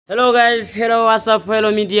Hello guys, hello, what's up,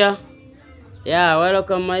 hello media. Yeah,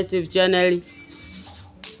 welcome my YouTube channel.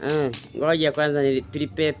 Ngoja kwanza ni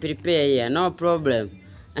prepare here, no problem.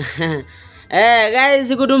 Hey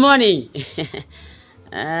guys, good morning.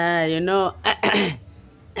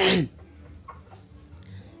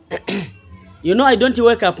 You know I don't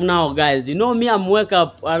wake up now, guys. You know me, I'm wake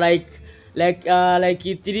up like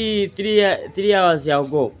 3 hours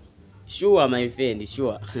ago. Sure, my friend,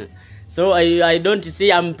 sure. So I don't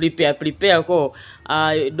say I'm prepare ko.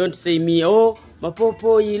 Don't say me, oh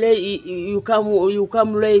mapopo, you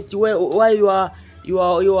come late. Why you are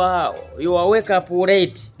wake up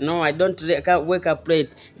late? No, I don't wake up late,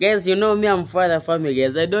 guys. You know me, I'm father family,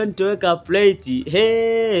 guys. I don't wake up late.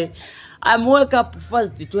 Hey, I'm wake up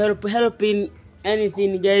first to help in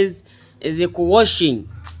anything, guys. Is a washing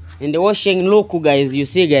and the washing look, guys. You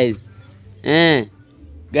see, guys.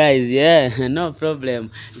 Guys, yeah, no problem.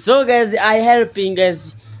 So guys, I helping,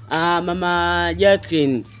 guys, Mama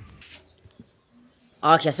Jacqueline.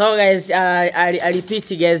 Okay, so guys, I repeat,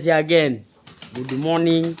 guys, again. Good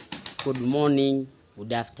morning,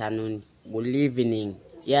 good afternoon, good evening.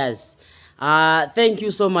 Yes. Thank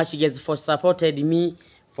you so much, guys, for supported me,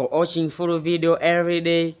 for watching full video every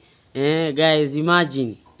day. Guys,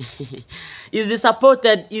 imagine. Is a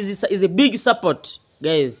big support,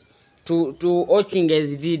 guys, to watching,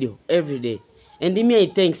 guys, video every day. And me, I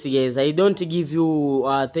thanks, guys. I don't give you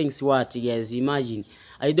thanks what, guys. Imagine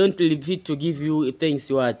I don't repeat to give you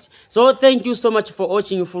thanks what. So thank you so much for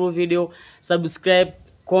watching full video. Subscribe,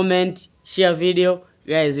 comment, share video,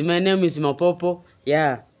 guys. My name is Mapopo.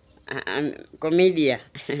 Yeah, I'm comedian.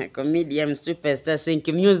 Comedian, superstar, sing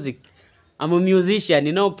music. I'm a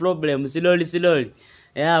musician, no problem. Slowly.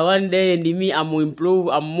 Yeah, one day and me, I'm improve.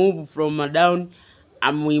 I'm move from down.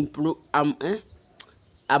 I'm improve. I'm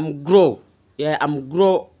grow. Yeah, I'm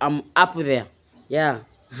grow. I'm up there. Yeah,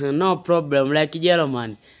 no problem. Like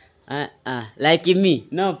German, like me,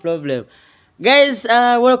 no problem. Guys,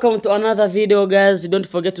 welcome to another video, guys. Don't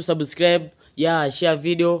forget to subscribe. Yeah, share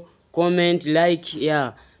video, comment, like.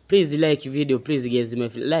 Yeah, please like video, please, guys. My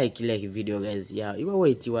like video, guys. Yeah, you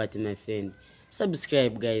wait what, my friend.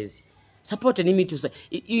 Subscribe, guys. Supported me to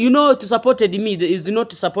to supported me is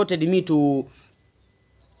not supported me to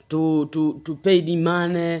pay the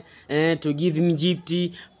money and to give him gift.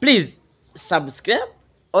 Please subscribe,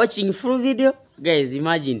 watching full video, guys.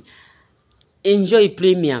 Imagine, enjoy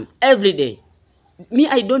premium every day. Me,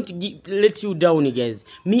 I don't let you down, guys.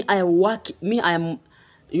 Me, I work. Me, I am,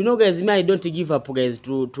 guys. Me, I don't give up, guys,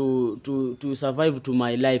 to survive to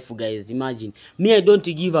my life, guys. Imagine me, I don't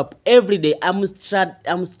give up every day. I'm struggle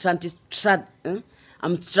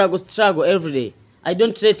every day. I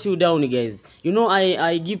don't let you down, guys.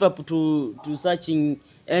 I give up to searching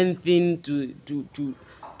anything to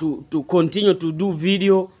continue to do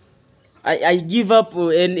video. I give up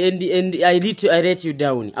and I let you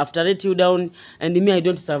down. After let you down, and me, I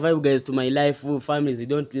don't survive, guys, to my life. Families, they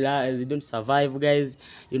don't survive, guys.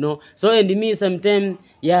 So and me, sometimes,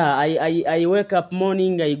 yeah, I wake up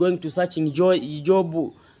morning, I going to searching job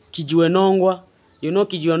Kijiwenongwa.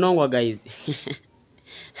 Kijiwenongwa, guys.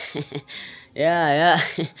 yeah.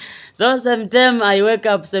 So sometimes I wake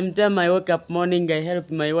up morning, I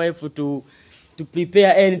help my wife to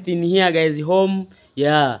prepare anything here, guys, home.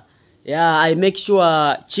 Yeah, I make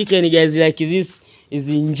sure chicken, guys, like this is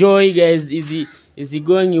enjoy, guys, is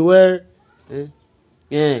going well.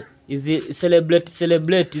 Yeah, is it celebrate, is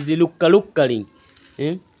it looking.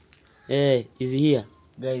 Is here,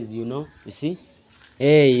 guys, you see.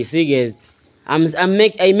 You see, guys, I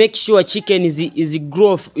make sure chicken is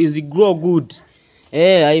grow good.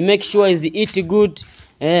 I make sure is eat good.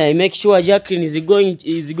 I make sure Jacqueline is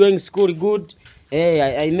going school good.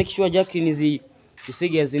 I make sure Jacqueline is, you see,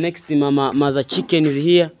 guys, the next mother chicken is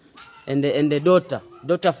here, and the daughter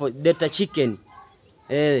for daughter chicken.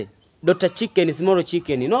 Daughter chicken, small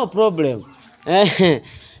chicken, no problem.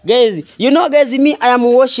 Guys, guys, me, I am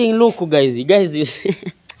washing. Look, guys, you see.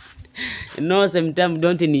 Sometimes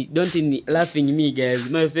don't laughing me, guys.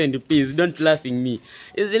 My friend, please don't laughing me.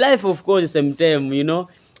 It's the life, of course. Sometimes,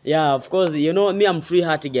 yeah, of course, me, I'm free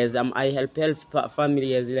heart, guys. I help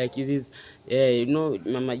family, guys, like this.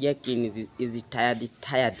 Mama Jacqueline is tired.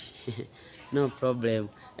 No problem.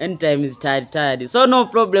 Anytime is tired. So no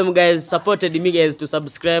problem, guys. Supported me, guys, to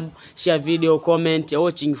subscribe, share video, comment,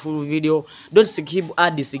 watching full video. Don't skip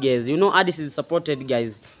ads, guys. Ads is supported,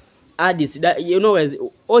 guys. Addis, guys,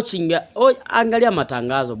 watching, angalia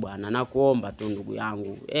matangazo bwana, nakuomba tu ndugu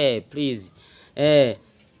yangu. Please.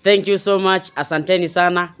 Thank you so much. Asanteni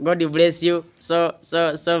sana. God bless you so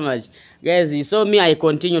much. Guys, you saw me, I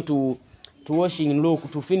continue to to washing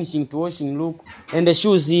look, to finishing to washing look, and the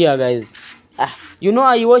shoes here, guys. You know,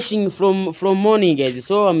 I washing from morning, guys.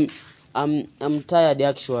 So I'm tired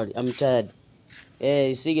actually. I'm tired.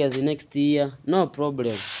 You see, guys, the next year, no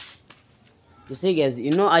problem. You see, guys,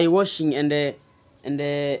 you know, I washing and the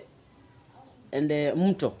mto,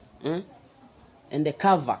 and the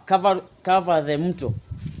cover the mto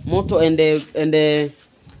and the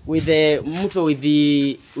with the mto with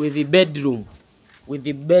the bedroom, with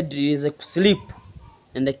the bed is a sleep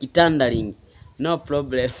and the kitandaling, no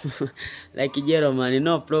problem. Like German,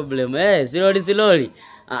 no problem. Slowly.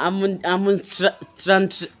 I'm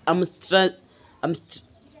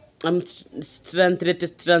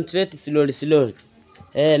straight slowly.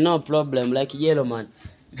 No problem, like German,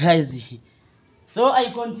 guys. So I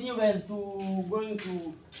continue, guys, to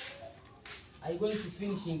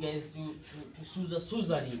finishing, guys, to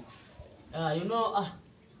Suzaring. You know,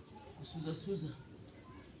 Suza.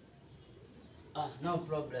 No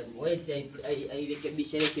problem. Wait, I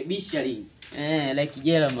rekebisha. Like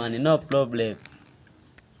German, no problem.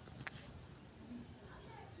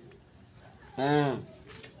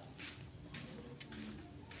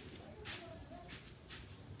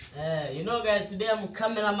 You know, guys, today I'm a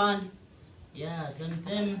cameraman. Yeah,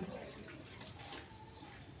 sometimes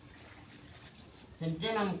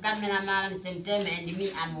I'm cameraman, sometimes and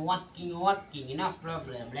me I'm working, no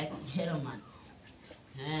problem, like German.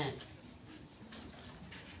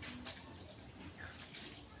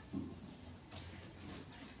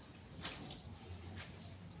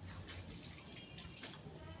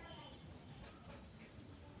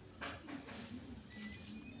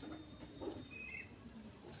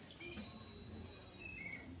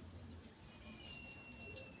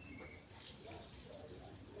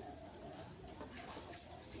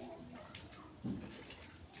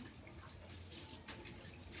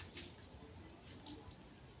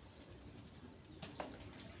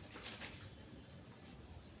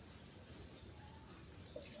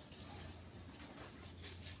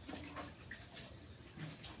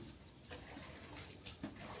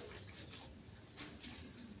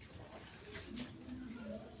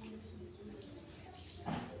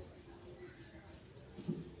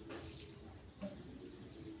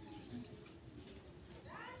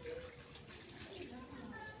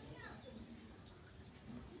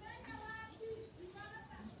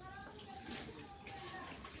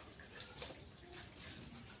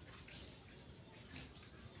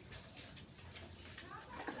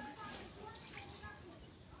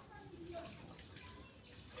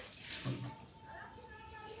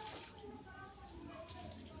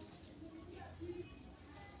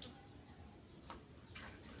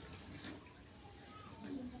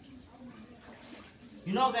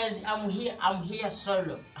 You know, guys, I'm here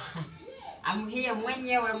solo. I'm here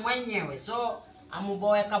mwenyewe. So I'm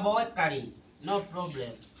bowekali. No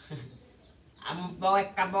problem. I'm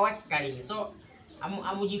bowekali. So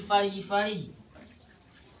I'm jifari.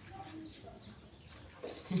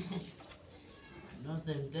 No,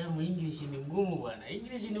 sometimes English ni ngumu bwana.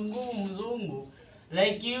 English ni ngumu mzungu.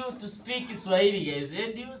 Like you to speak Swahili, guys.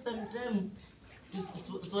 And you sometimes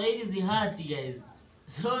Swahili is hard, guys.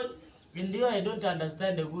 So and you, I don't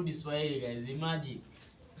understand the good Swahili, guys. Imagine.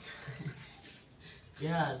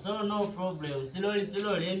 Yeah, so no problem.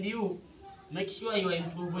 Slowly. And you make sure you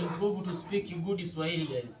improve to speak good Swahili,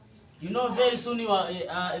 guys. You know, very soon you are,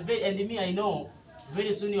 and me, I know,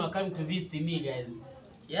 very soon you are coming to visit me, guys.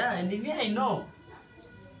 Yeah, and me, I know.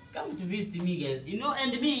 Come to visit me, guys. You know,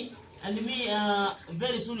 and me,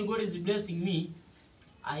 very soon God is blessing me.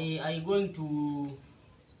 I going to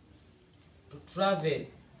travel.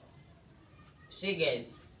 See,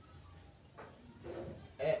 guys.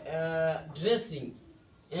 Dressing,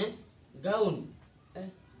 gown,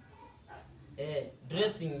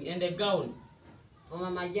 dressing and a gown for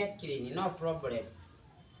Mama Jacqueline, no problem.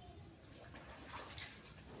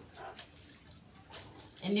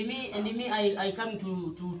 And me, I come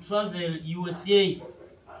to travel USA.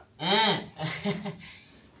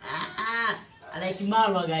 Like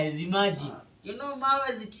Marwa, guys, imagine. You know, Marwa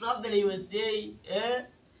is travel USA.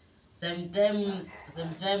 Sometime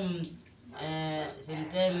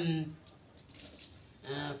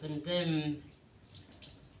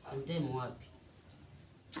wapi?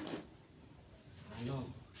 I know.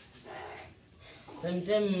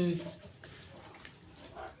 Sometime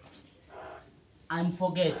I'm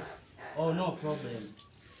forget. Oh, no problem.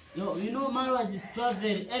 You know, Marwa is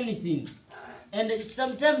travel anything, and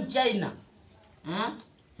sometimes China.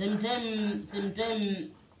 Sometime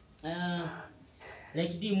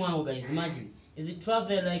like Dimao, guys, imagine. Is it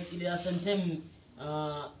travel like there are sometimes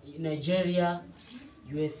Nigeria,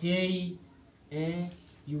 USA,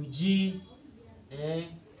 UG,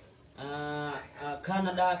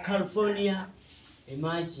 Canada, California.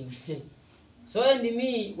 Imagine. So and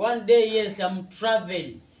me one day, yes, I'm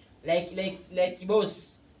travel like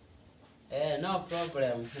boss. No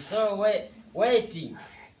problem. So waiting.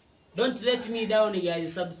 Don't let me down,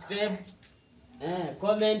 guys. Subscribe,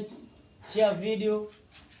 comment, share video.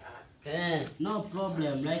 No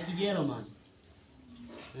problem. Like German.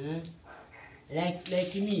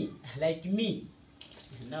 Like me.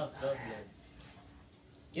 No problem.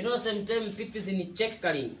 You know, sometimes people in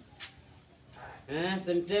checkering.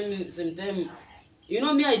 Sometimes. You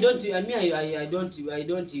know me, I don't. Me,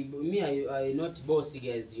 I not bossy,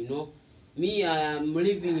 guys. You know, me, I am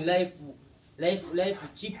living life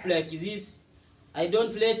cheap like this. I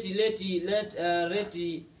don't let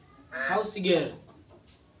house girl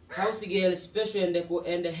special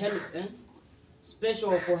and help,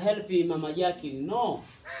 special for helping Mama Jackie. No,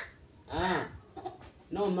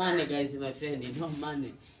 no money, guys, my friend. No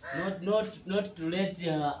money. Not to let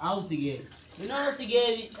house girl. You know, house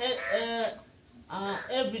girl.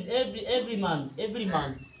 Every month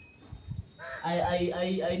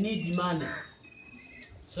I need money.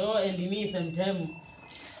 So and me sometimes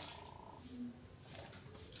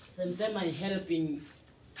I helping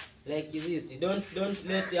like this. Don't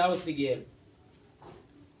let the house girl.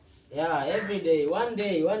 Yeah, every day, one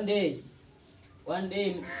day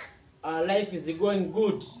our life is going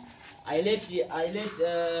good. I let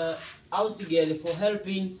house girl for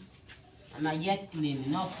helping and I get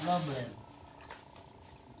clean, no problem.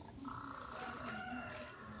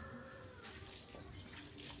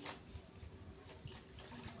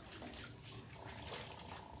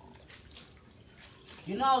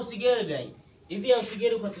 You know house girl guy. Hivi house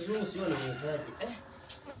girl kwa kizungu sio na mhitaji.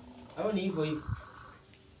 Au ni hivyo.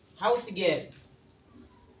 House girl.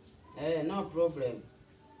 No problem.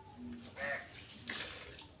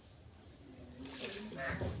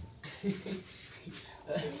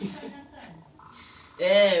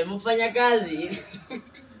 Mfanya kazi.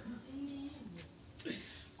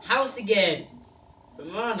 House girl.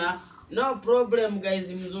 Umeona? No problem,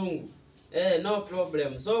 guys, mzungu. No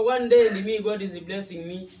problem. So one day me, God is blessing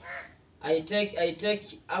me. I take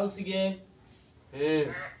house girl.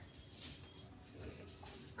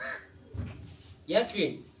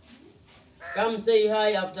 Jacqueline, come say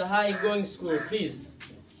hi after hi going school, please.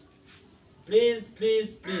 Please.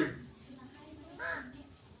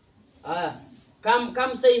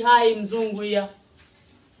 Come say hi mzungu here.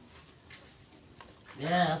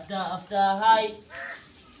 Yeah, after hi.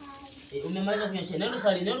 Umemaliza kunyosha. Neno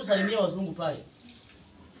salimia wazungu pale.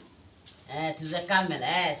 To the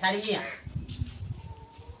camera. Salimia.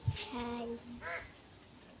 Hi.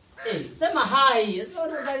 Sema hi. Sasa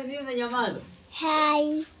unasalimia umenyamaza.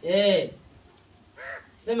 Hi.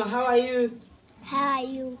 Sema how are you? How are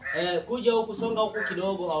you? Kuja huku, songa huku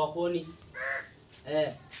kidogo, hawaponi.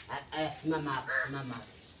 Simama hapa.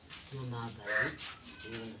 Sema hi.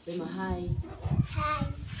 Hi.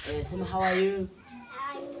 Sema how are you?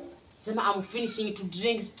 Hi. Sema I'm finishing to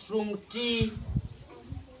drink strong tea.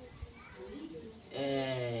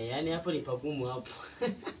 Yani hapo ni pagumu hapo.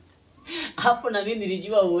 Hapo na mimi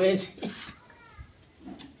nilijua uwezi.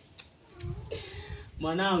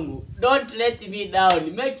 Mwanangu, don't let me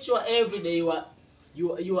down. Make sure every day you are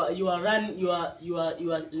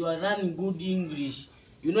run good English.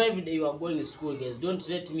 You know, every day you are going to school, guys. Don't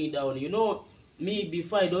let me down. You know me,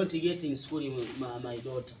 before I don't get in school, my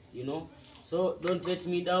daughter. You know, so don't let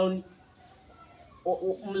me down.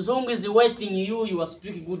 Mzungu is waiting you are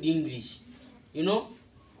speaking good English. You know,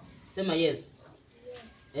 sema yes.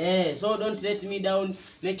 So don't let me down.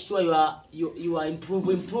 Make sure you are improve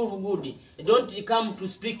good. Don't come to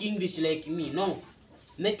speak English like me. No,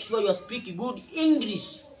 make sure you speak good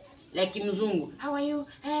English like mzungu. How are you?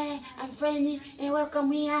 I'm fine.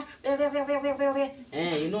 Welcome here.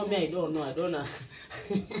 You know me, I don't know.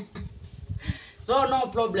 So no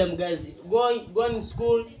problem, guys. Going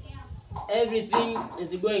school, everything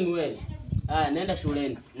is going well. Nenda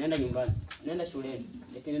shuleni, nenda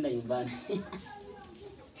nyumbani.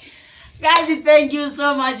 Guys, thank you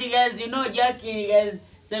so much, guys. You know, Jackie, guys,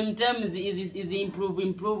 sometimes is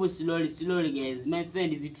improve slowly, guys. My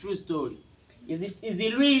friend, it's a true story. Is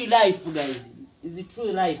the real life, guys. Is the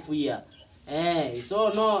true life here. So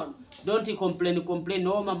no, don't complain.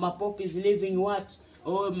 Oh, my pop is living what?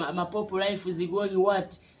 Oh, my pop life is going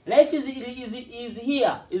what? Life is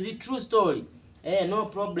here. Is a true story. No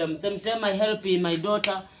problem. Sometimes I help my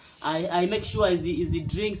daughter. I make sure is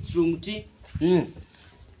drink strong tea.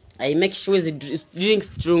 I make sure is drink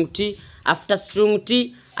strong tea. After strong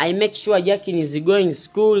tea, I make sure Jackie is going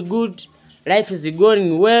school good. Life is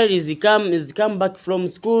going well. Is come back from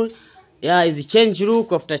school. Yeah, is change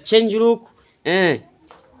look after change look.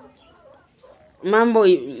 Mambo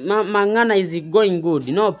mangana is going good,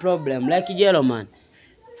 no problem, like German.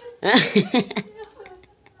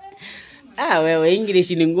 Wewe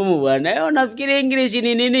English ni ngumu bwana. Wewe unafikiri English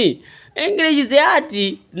ni nini? English is art,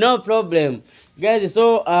 no problem. Guys,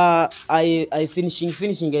 so I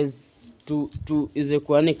finishing guys to is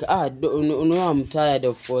kuanika. No, I'm tired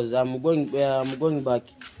of course. I'm going back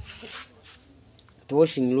to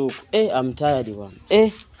washing look. I'm tired one.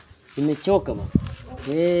 Nimechoka man.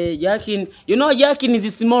 Jackin, you know Jackin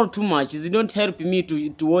is small too much. It don't help me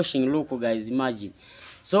to washing look, guys, imagine.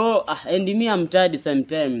 So and me I'm tired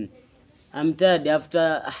sometimes. I'm tired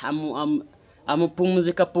after I'm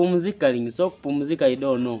pumzika. So kupumzika I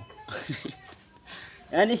don't know.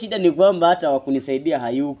 Yaani shida ni kwamba hata wakunisaidia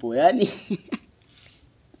hayupo. Yaani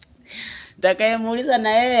takayemuuliza na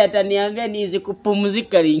yeye ataniambia nizi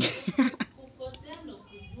kupumzika lingi.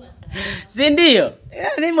 Si ndio?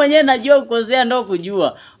 Mimi mwenyewe najua kukosea ndo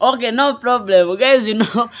kujua. Okay, no problem. Guys, you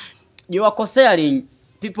know you are coseling.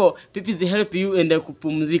 People they help you and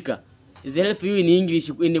kupumzika. They help you in English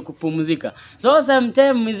in kupumzika. So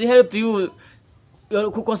sometimes they help you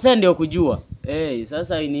kukosea ndio kujua.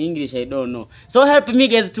 Sasa in English I don't know. So help me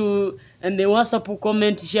guys to and the WhatsApp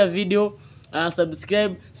comment, share video,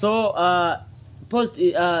 subscribe. So post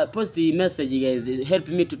the message guys. Help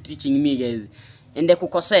me to teaching me guys. And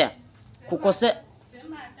kukosea.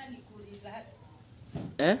 Sema hata ni kurelax.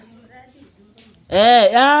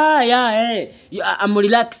 I'm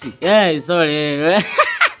relaxing. Sorry.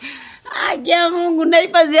 Mungu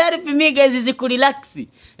naipa help me guys is kurelax.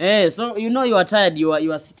 So you know you are tired, you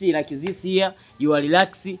are sitting like this here, you are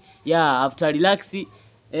relaxing. Yeah, after relaxing,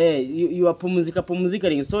 you are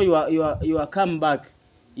pumzika. So you are come back.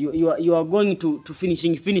 You are going to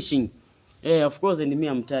finishing. Of course, and me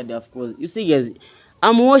I'm tired, of course. You see guys,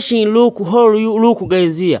 I'm washing look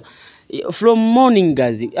guys here from morning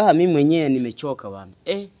guys. Mimi mwenyewe nimechoka bwana.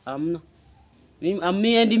 Amna.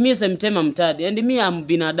 Me and me sometimes I'm tired. And me I'm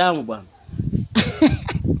binadamu bwana.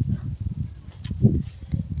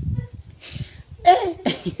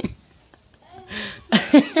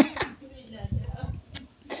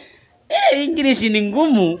 English ni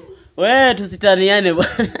ngumu. Wewe tusitaniane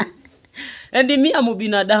bwana. And me I'm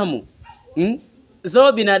binadamu.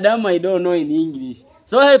 So binadamu I don't know in English.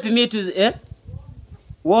 So help me to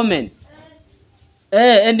woman.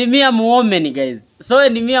 And me I'm woman guys. So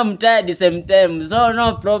and me I'm tired the same time. So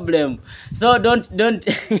no problem. So don't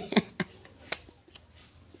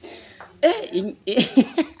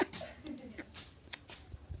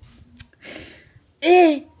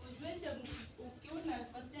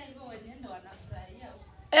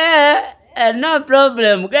no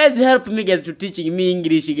problem. Guys, help me guys to teaching me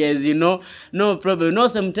English guys, you know. No problem. You know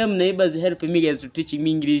sometimes neighbors help me guys to teaching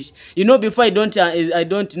me English. You know before I don't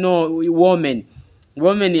know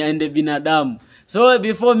woman and binadamu. So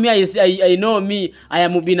before me I know me I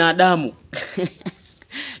am binadamu.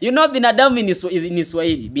 You know binadamu in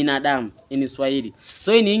Swahili, binadamu in Swahili.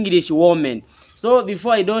 So in English woman. So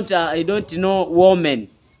before I don't know woman.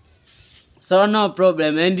 So no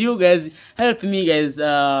problem. And you guys help me guys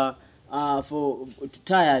for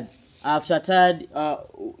tired. After tired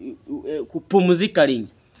kupumzika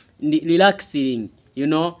relaxing, you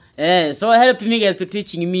know. So help me guys to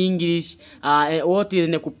teaching me English. What is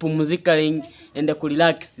kupumzika and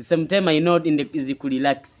relax. Sometimes I know in the is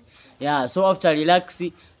relax. Yeah, so after relax,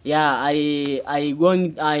 yeah, I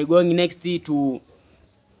going next to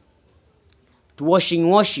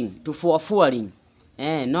washing, to fualing.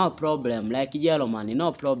 No problem, like German,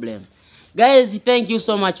 no problem. Guys, thank you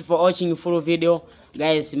so much for watching full video.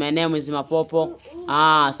 Guys, my name is Mapopo.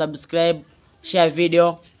 Subscribe, share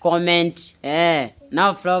video, comment.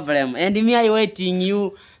 No problem. And me I waiting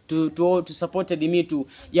you to support me to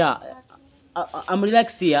I'm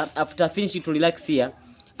relax here. After finishing to relax here,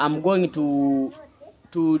 I'm going to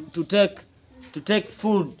take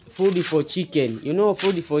food for chicken. You know,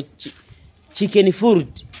 food for chicken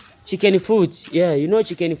food. Chicken food. Yeah, you know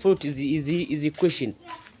chicken food is a question.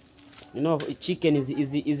 You know chicken is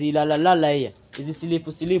la here. Is sleep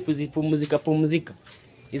is pumzika.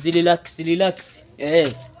 Is relax.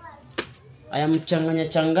 I am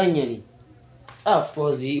changanya. Of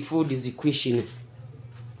course the food is a question.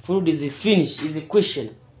 Food is a finish, is a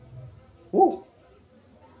question. Woo.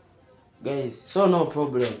 Guys, so no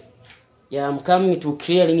problem. Yeah, I'm coming to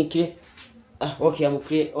clear. Okay, I'm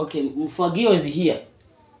clear. Okay, Mufagio is here.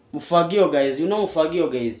 Mufagio guys, you know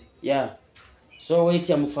Mufagio guys. Yeah. So wait,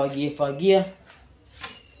 I'm fagia.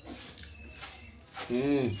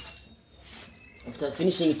 After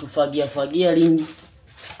finishing to fagia ring.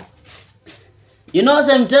 You know,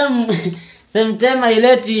 sometime I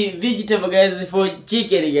let vegetable guys for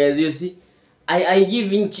chicken guys. You see, I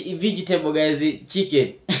give in vegetable guys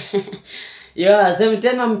chicken. Yeah,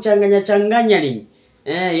 sometime I'm changanya.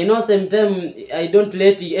 You know, sometime I don't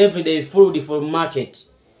let everyday food for market.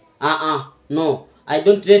 No, I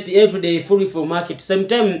don't let everyday food for market.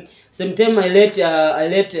 Sometime I let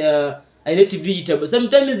vegetable.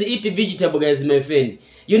 Sometimes eat vegetable guys, my friend.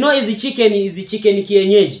 You know, is the chicken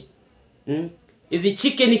kienyeji. Is the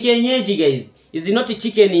chicken kienyeji guys. Is not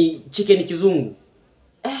chicken kizungu.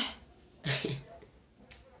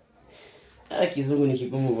 Kizungu ni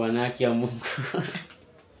kigumu bwana, haki ya Mungu.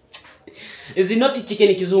 Is not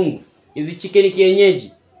chicken kizungu. Is chicken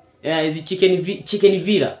kienyeji. Yeah, is chicken village.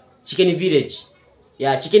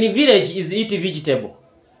 Yeah, chicken village is eat vegetable.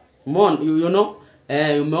 You know,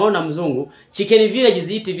 umeona mzungu. Chicken village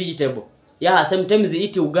is eat vegetable. Yeah, sometimes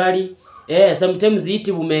eat ugali. Sometimes eat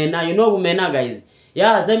bumena. You know bumena guys.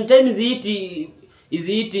 Yeah, sometimes eat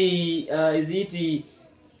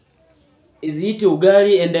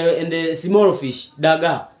ugali and small fish,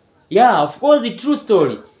 daga. Yeah, of course, the true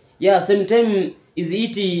story. Yeah, sometimes is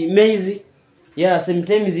eat maize. Yeah,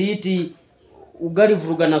 sometimes eat ugali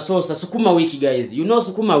vuruga na sosa, sukuma wiki guys. You know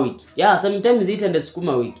sukuma wiki. Yeah, sometimes eat and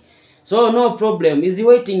sukuma wiki. So no problem. Is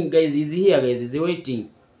waiting guys. Is here guys. Is waiting.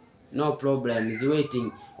 No problem. Is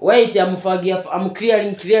waiting. Wait, I'm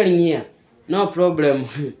clearing here. No problem.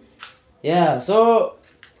 Yeah, so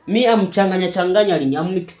me I'm changanya.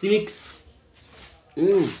 I'm mix.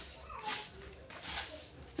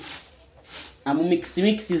 I'm mix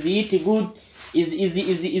is eat good. Is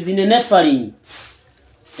in a Nepaling.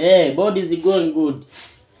 Body is going good.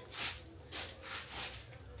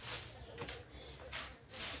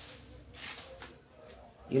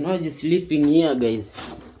 You know, just sleeping here guys.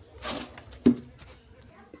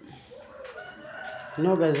 You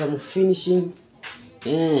know guys, I'm finishing.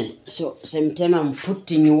 So same time I'm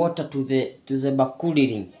putting water to the bakuli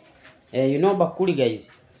ring. You know bakuli guys.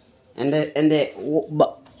 And not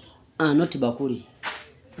bakuli.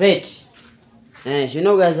 Wait. You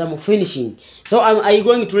know guys, I'm finishing. So I'm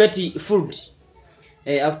going to let food.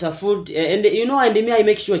 After food, and you know, and me I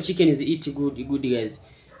make sure chicken is eat good guys.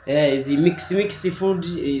 Is mix food.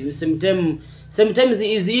 Sometimes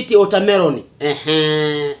is eat watermelon.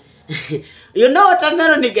 You know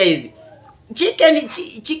watermelon guys. Chicken me.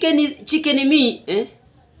 Chicken me.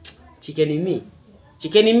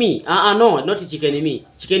 No, not chicken me.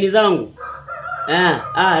 Chicken zangu.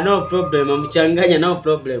 No problem. I'm changanya, no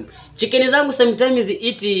problem. Chicken zangu sometimes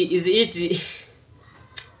is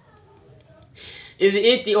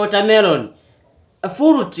eat watermelon. A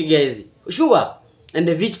fruit guys. Sure. And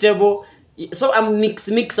the vegetable. So I'm mix.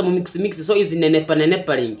 So is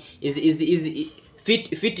nepaling. Is fit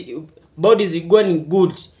body is going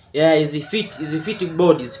good. Yeah, is fit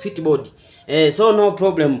body. So no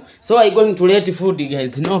problem. So I going to let food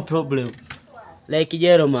guys, no problem. Like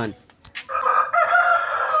German.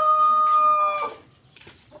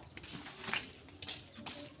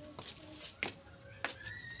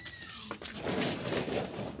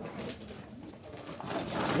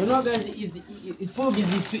 You know guys, food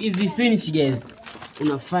is finished guys.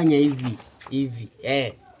 Unafanya hivi.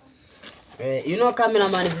 You know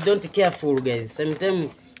cameraman is don't careful guys. Sometimes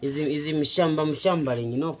is mshamba,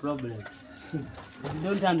 no problem. If you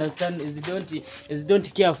don't understand, is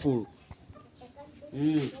don't careful.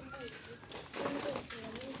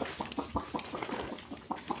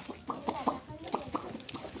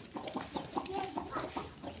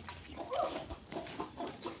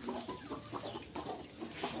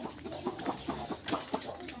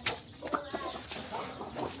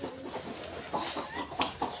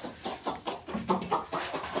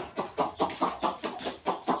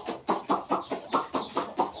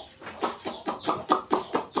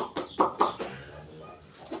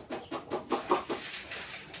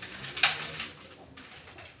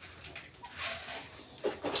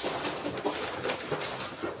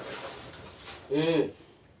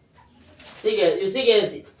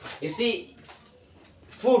 You see,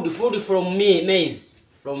 food from maize,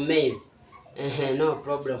 no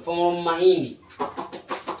problem. From mahindi.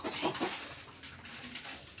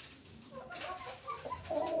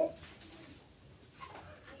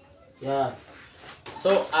 Yeah.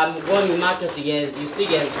 So I'm going to market guys. You see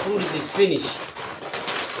guys, food is finished.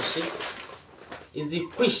 You see, is it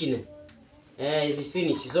question? Is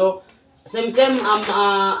finished. So sometimes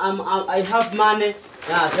I have money.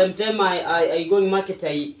 Yeah, sometimes I go in market.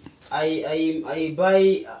 I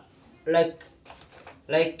buy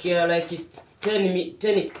like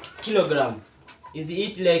 10 kilogram. Is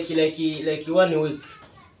it like 1 week?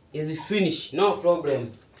 Is finished? No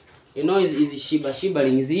problem. You know, is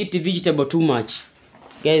shibling. Is eat vegetable too much,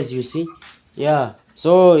 guys. You see, yeah.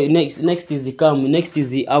 So next is the come. Next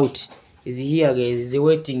is the out. Is here, guys. Is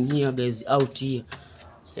waiting here, guys. Out here.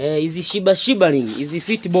 Is shibling. Is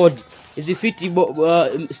fit body. Is fit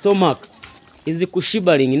stomach. Is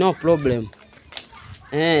kushibling. No problem.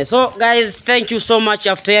 So guys, thank you so much.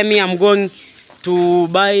 After me, I'm going to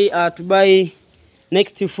buy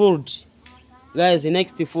next food, guys.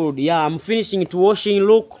 Next food. Yeah, I'm finishing to washing.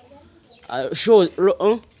 Look.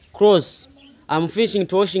 Clothes. I'm finishing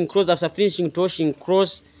to washing clothes. After finishing to washing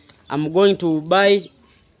clothes, I'm going to buy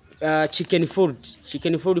chicken food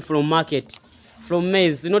from market, from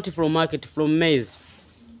maize, not from market, from maize.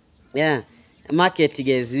 Yeah, market,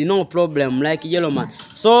 guys, no problem, like yellow man.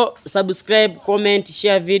 So subscribe, comment,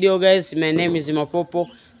 share video, guys. My name is Mapopo.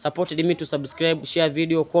 Supported me to subscribe, share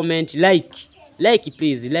video, comment, like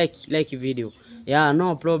please, like video. Yeah,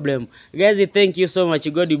 no problem, guys. Thank you so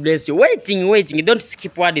much. God bless you. Waiting. Don't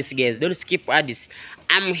skip ads, guys. Don't skip ads.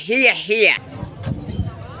 I'm here.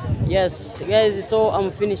 Yes, guys. So I'm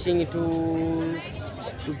finishing to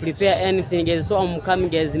prepare anything, guys. So I'm coming,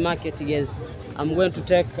 guys. Market, guys. I'm going to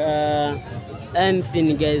take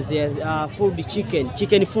anything, guys. Yes, food,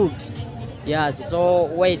 chicken food. Yes. So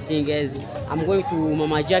waiting, guys. I'm going to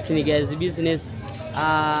Mama Jacqueline, guys. Business.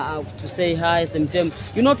 To say hi sometime.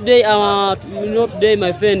 Today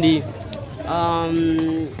my friend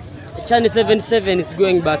Channel 77 is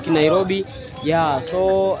going back in Nairobi. Yeah,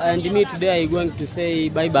 so and me today I going to say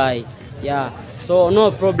bye. Yeah, so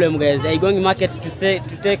no problem, guys. I going market to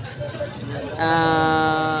take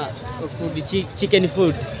food, chicken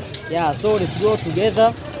food. Yeah, so let's go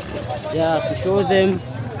together. Yeah, to show them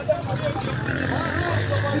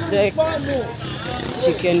to take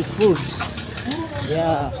chicken food.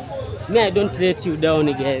 Yeah, me, I don't let you down,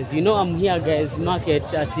 guys. You know I'm here, guys. Market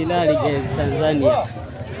Asilari, guys, Tanzania.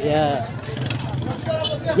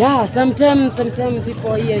 Yeah. Sometimes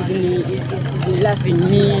people here is laughing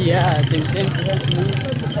me. Yeah, sometimes help me.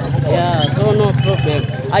 Yeah, so no problem.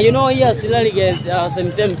 You know here Asilari, guys.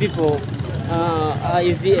 Sometimes people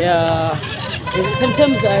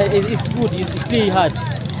sometimes it's good. It's free hard.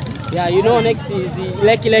 Yeah, you know, next is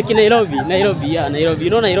like Nairobi. Yeah, Nairobi. You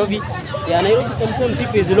know Nairobi. Yeah, Nairobi sometimes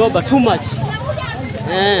people is low, but too much.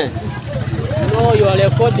 You know, you are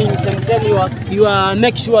recording. Sometimes you are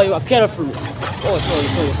make sure you are careful. Oh,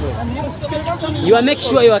 sorry. You are make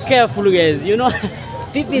sure you are careful, guys. You know,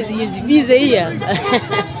 people is busy here.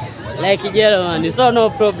 Like yellow man. So no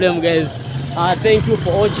problem, guys. Thank you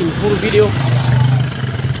for watching full video.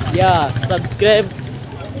 Yeah, subscribe,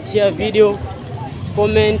 share video,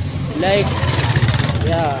 comment, like.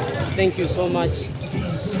 Yeah, thank you so much.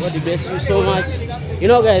 God bless you so much. You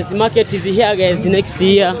know, guys, the market is here, guys. Next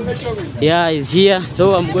year, yeah, is here.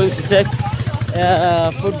 So I'm going to take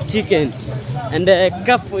food, chicken, and a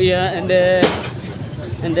cup, yeah,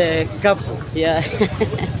 and a cup, yeah.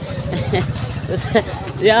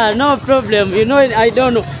 Yeah, no problem. You know, I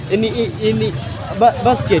don't know in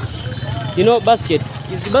basket. You know, basket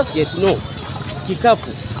is basket. No,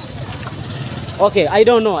 kikapu. Okay, I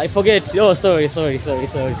don't know. I forget. Oh, sorry.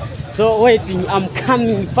 So waiting, I'm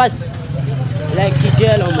coming fast like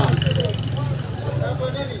yellow man.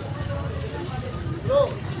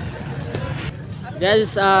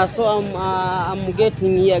 Guys, so I'm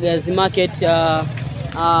getting here, guys. Market.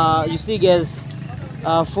 You see, guys,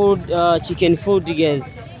 food, chicken food, guys.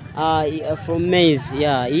 From maize.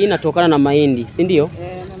 Yeah, hii inatokana na mahindi, si ndio?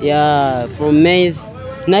 Yeah, from maize.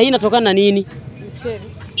 Na hii inatokana na nini?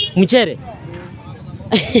 Mchere.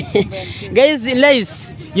 Guys,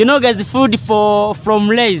 lace. You know, guys, food from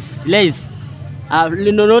lace.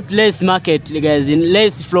 No, not lace market, guys.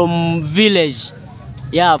 Lace from village.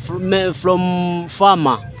 Yeah, from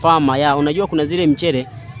farmer. Yeah, unajua kuna zile mchele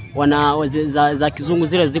za kizungu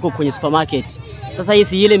zile ziko kwenye supermarket. Sasa hii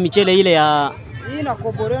si ile mchele ile ya hii na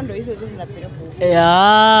koborendo hizo zinapelekwa.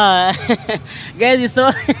 Yeah. Guys,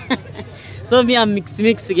 so me I'm mix,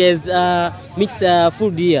 guys. Mix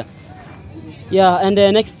food here. Yeah, and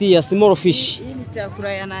next year small fish. Hii ni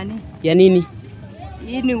chakula ya nani? Ya nini?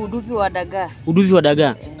 Hii ni uduvi wa dagaa. Uduvi wa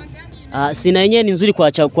dagaa. Sina yenyewe ni nzuri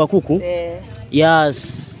kwa kuku.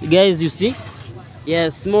 Yes, guys, you see?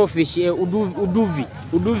 Yes, small fish, uduvi.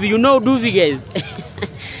 You know uduvi, guys?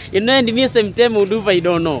 You know, and me sometimes uduvi I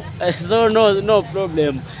don't know. So no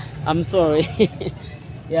problem. I'm sorry.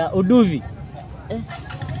 Yeah, uduvi.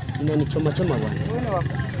 Ni choma bwana.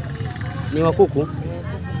 Ni wa kuku.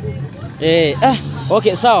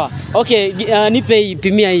 Okay, sawa. Okay, nipe hii,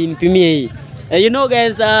 pimia hii. You know,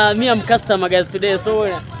 guys, me I'm customer, guys, today, so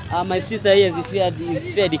My sister here is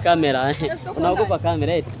feared the camera. Unaogopa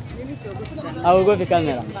camera eti? Hauogopi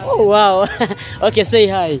camera. Oh wow. Okay, say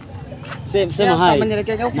hi. Sema hi.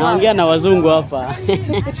 Naongea na wazungu hapa.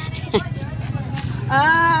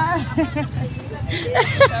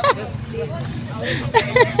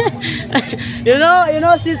 you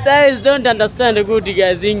know sisters don't understand good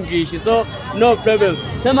guys English, so no problem.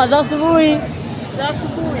 Sema za asubuhi. Za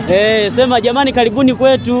asubuhi. Sema jamani karibuni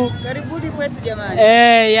kwetu. Karibuni kwetu jamani.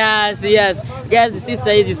 Yes. Guys,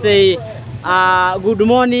 sister is say good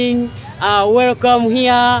morning. Welcome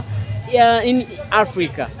here in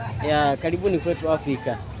Africa. Yeah, karibuni kwetu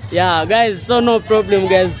Africa. Yeah, guys, so no problem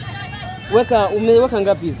guys. Umeweka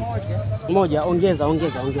ngapi hizi? Moja, ongeza.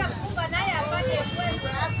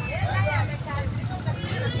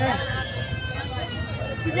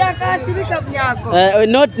 Sijakasirika mnyako.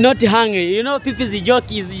 Not hungry. You know people is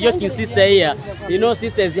joking sister here. You know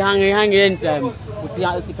sister is hungry anytime.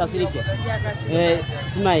 Usikasirike.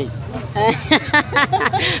 Smile.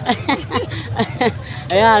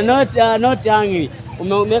 Yeah, not hungry.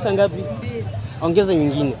 Umeweka ngapi? Ongeza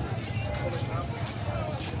nyingine.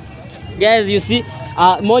 Guys, you see,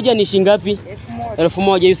 moja ni shingapi?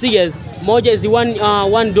 1000. You see guys, moja is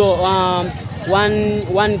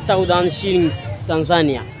 1,000 shilling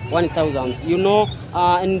Tanzania. 1,000. You know,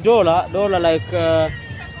 in dollar like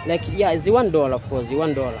yeah, it's $1 of course,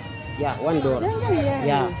 $1. Yeah, $1.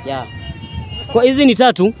 Yeah. Kwa hizi ni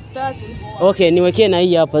tatu? Okay, niwekee na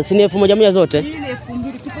hii hapa. Si ni 1,100 zote? Hii ni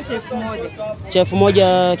 2,000, kipo cha 1,000. Cha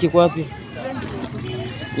 1,000 kiko wapi?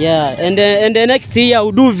 Yeah, and the next here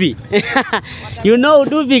uduvi. You know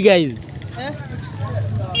uduvi guys?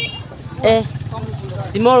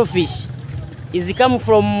 Small fish. Is come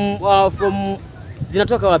from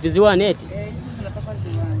zinatoka wapi? Ziwani eti? Zinatoka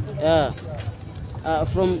ziwani. Yeah.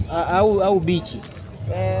 From au beach.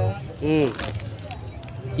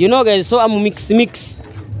 You know guys, so I'm mix.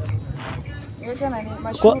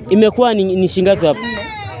 Kwa imekuwa ni shingapi hapa?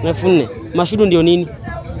 4,000. Mashudu ndio nini?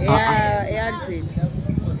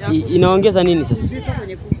 Inaongeza nini sasa? Uzito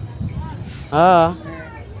kwenye kuku.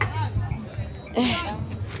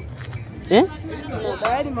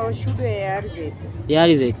 Bali mashudu ya alizeti. Ya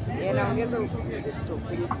alizeti. Yanaongeza uzito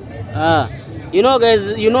kwenye kuku. You know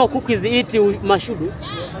guys, you know cookies eat mashudu.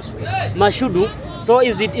 So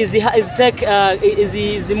is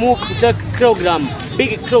moved to take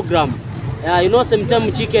big kilogram. You know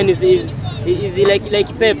sometimes chicken is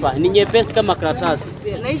like paper, ni nyepesi kama karatasi.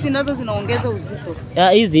 Na hizi nazo zinaongeza uzito.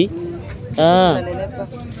 Hizi?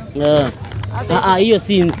 Hiyo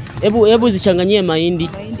si. Hebu zichanganyie mahindi.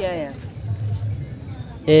 Mahindi haya.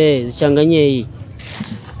 Zichanganyie hii.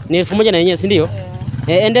 Ni 1,000 na yenyewe, si ndio?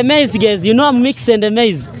 And the maize guys, you know I'm mixing the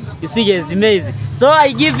maize. You see guys, maize. So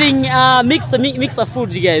I giving mix of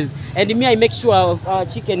food guys. And me I make sure our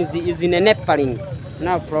chicken is in a nepaling.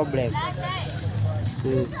 No problem.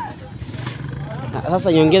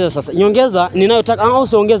 Sasa nyongeza ninayotaka au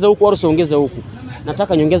usiongeze huku au usiongeze huku.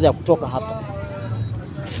 Nataka nyongeza ya kutoka hapa.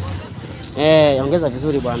 Ongeza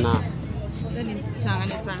vizuri bwana.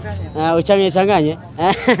 Uchanganye.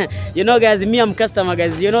 You know guys, me I'm customer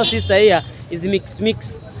guys. You know sister here is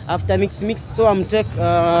mix. After mix, so I'm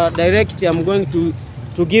direct. I'm going to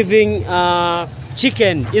giving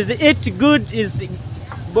chicken. Is it good? Is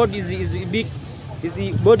body is big? Is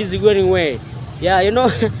the body is going way? Yeah, you know,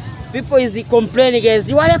 people is complaining guys.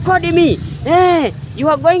 You are recording me. You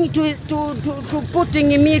are going to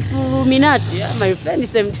putting me to Illuminati. Yeah, my friend.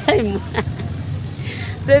 Same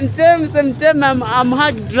time I'm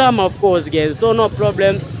hard drama of course guys. So no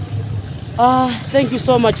problem. Thank you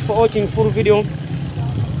so much for watching full video.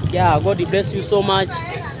 Yeah, God bless you so much.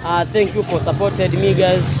 Thank you for supporting me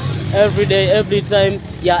guys every day, every time.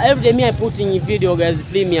 Yeah, every day me I put in video guys,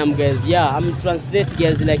 premium guys. Yeah, I'm translate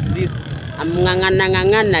guys like this. I'm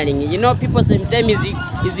nganganaling. You know, people sometimes is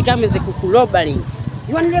come as a kukulobaling.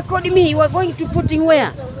 You want to record me? You are going to put in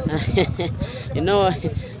where? You know,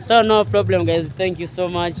 so no problem guys. Thank you so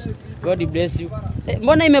much. God bless you.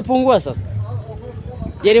 Mbona imepungua sasa?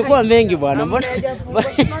 Yalikuwa mengi bwana. Mbona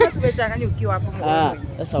tumechanganya ukiwa hapo mgongo.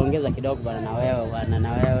 Sasa ongeza kidogo bwana na wewe bwana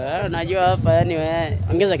na wewe. Unajua hapa yani wewe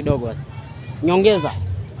ongeza kidogo basi. Nyongeza.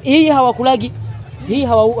 Hii hawakulagi. Hii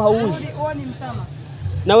hauuzi. Ni mtama.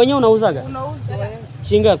 Na wenyewe unauzaga? Unauza wewe.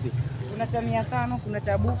 Shilingi ngapi? Kuna cha 500, kuna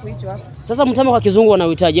cha buku hicho hapo. Sasa mtama kwa kizungu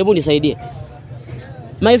wanauhitaji. Hebu nisaidie.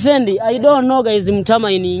 My friend, I don't know guys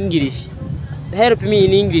mtama in English. Help me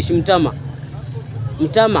in English mtama.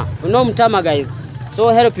 Mtama. You know mtama guys. So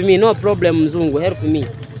help me, no problem mzungu, help me.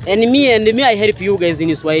 And me I help you guys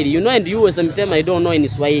in Swahili. You know, and you sometimes I don't know in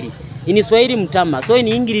Swahili. In Swahili mtama. So in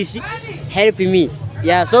English help me.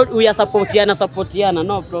 Yeah, so we are supportiana,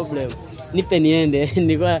 no problem. Nipe niende.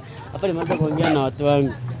 Nilikuwa hapa nimeanza kuongea na watu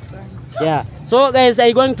wangu. Yeah. So guys,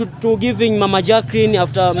 I'm going to giving Mama Jacqueline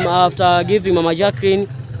after giving Mama Jacqueline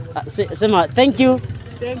sema thank you.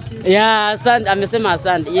 Thank you. Yeah, asante, amesema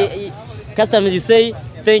asante. Customers say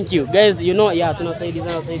thank you. Guys, you know, yeah,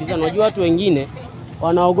 tunasaidiana. Unajua watu wengine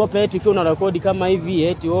wanaogopa eti ukiwa una rekodi kama hivi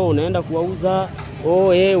eti wewe unaenda kuwauza,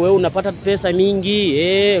 wewe unapata pesa mingi,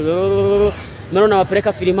 mbona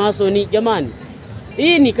unawapeleka Freemason? Jamani,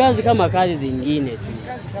 hii ni kazi kama kazi zingine tu.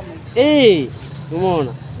 Kazi kama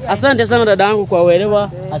umeona? Asante sana dada yangu kwa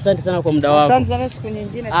uelewa. Asante sana kwa muda wako. Asante sana, siku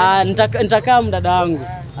nyingine. Nitakaa dada yangu.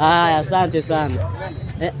 Asante sana.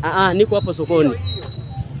 Niko hapo sokoni.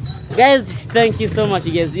 Guys, thank you so much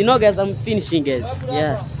guys. You know guys, I'm finishing guys.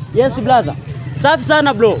 Yeah. Yes brother. Safi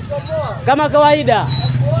sana bro. Kama kawaida.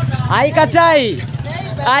 Haikatai.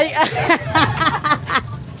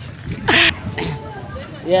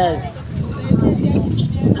 Yes.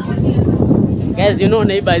 Guys, you know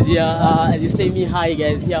neighbors here, you say me hi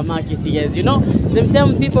guys, here market guys, you know.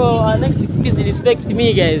 Sometimes people next to people respect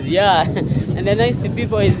me guys, yeah. And the next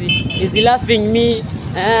people is laughing me,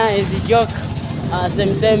 is joke.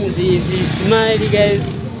 Sometimes is smile guys.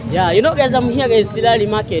 Yeah, you know guys, I'm here guys, Silali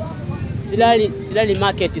market. Silali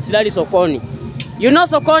market, Silali sokoni. You know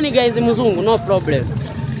sokoni guys, mzungu, no problem.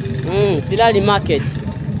 Silali market.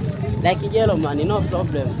 Like yellow man, no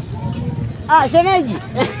problem. Shemeji.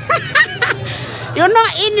 You know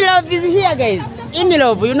in love is here guys. In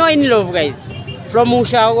love, you know in love guys. From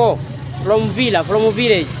Ushago, from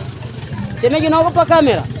village. Shemeji unaogopa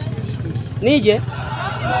kamera? Nije?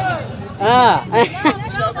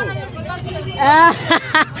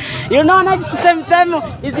 You know next same time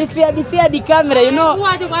is if fear the camera, you know.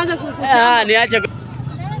 Niache.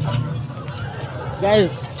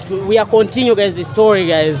 Guys, we are continue guys the story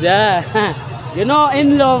guys. You know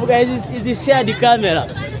in love guys is fear the camera.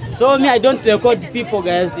 So me I don't record people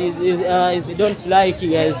guys. Is don't like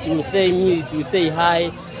you guys to say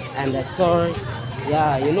hi and the story.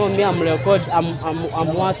 Yeah, you know me I'm record I'm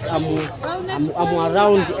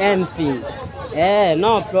around anything.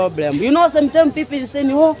 No problem. You know sometimes people say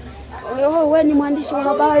me wewe ni mwandishi wa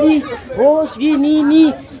habari. Sijui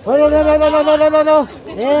nini.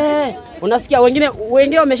 Unasikia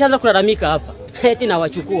wengine wameshaanza kulalamika hapa. Eti na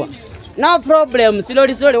wachukua. No problem.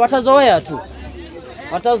 Slowly watazoea tu.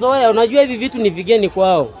 Watazoea, unajua hivi vitu ni vigeni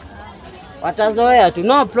kwao. Watazoea tu,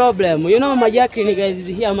 no problem. You know Mama Jacqueline guys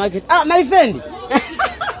is here market. My friend.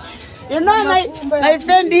 You know my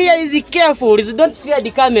friend here is careful. Is don't fear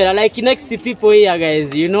the camera like next people here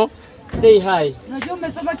guys, you know. Say hi. Unajua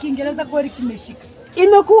umesema Kiingereza kweli kimeshika.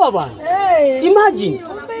 Imekuwa bwana. Imagine.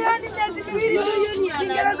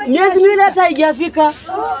 Miezi miwili hata haijafika.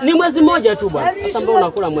 Ni mwezi mmoja tu bwana. Sasa mbona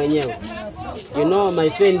unakula mwenyewe? You know my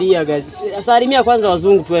friend here guys. Salimia kwanza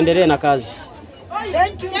wazungu tuendelee na kazi.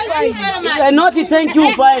 Thank you fine. I not thank you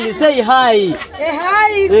fine. Say hi.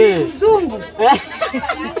 Hi mzungu.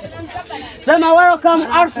 Sema welcome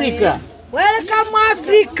Africa. Welcome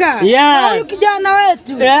Africa. Yeah. Huyu kijana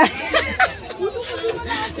wetu.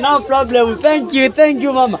 No problem. Thank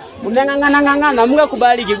you mama. Unangangana Mungu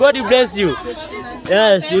akubariki. God bless you.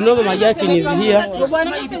 Yes, you know Mama Jacqueline is here.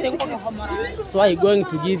 So I going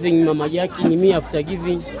to giving Mama Jacqueline me after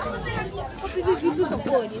giving.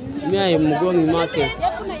 Me I am going market.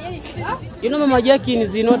 You know Mama Jacqueline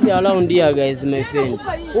is not around here guys, my friends.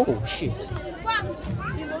 Oh shit.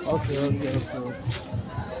 Okay.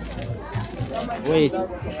 Wait.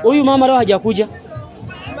 Huyu mama leo hajakuja?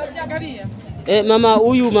 Mama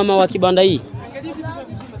huyu mama wa kibanda hii.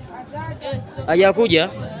 Hajakuja.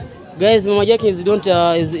 Guys, Mama Jacqueline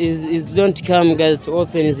don't come guys to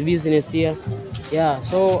open his business here. Yeah,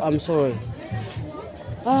 so I'm sorry.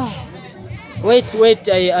 Wait,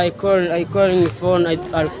 I calling the phone.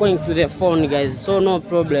 I'm calling to the phone guys. So no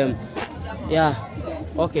problem. Yeah.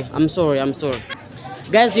 Okay, I'm sorry.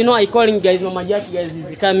 Guys, you know I calling guys. Mama Jackie guys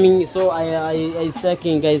is coming, so I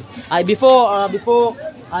talking guys. Before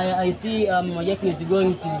I see Mama Jackie is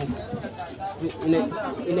going to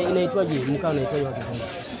inaitwaje? Mkao inaitwaje wapi?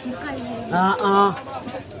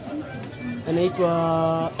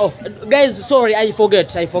 Inaitwa guys, sorry, I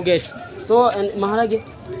forget. So and maharage.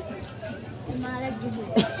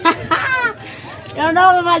 You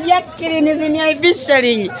know Mama Jacqueline is in my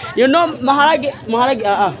bistring. You know maharage.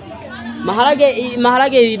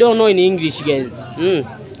 Maharage, you don't know in English, guys.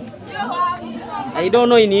 I don't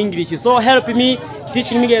know in English. So help me,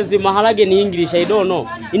 teach me guys the maharage in English. I don't know.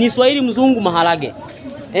 In Swahili mzungu maharage.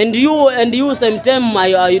 And you sometimes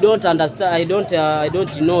I don't understand. I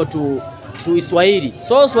don't know to Swahili.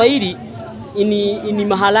 So Swahili in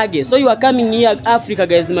maharage. So you are coming here Africa,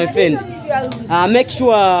 guys, my friend. Make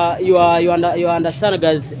sure you understand,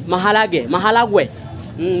 guys. Maharagwe,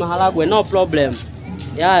 maharagwe, no problem.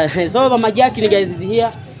 Yeah. So Mama Jackie, guys, is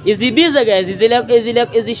here. Is he busy, guys? Is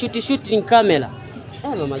he shooting camera?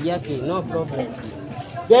 Yeah, Mama Jackie, no problem.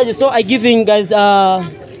 Guys, so I giving guys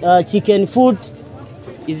chicken food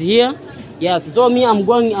is here. Yes. So me, I'm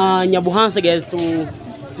going Nyabohanse, guys, to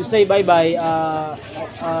say bye bye.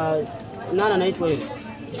 Nana night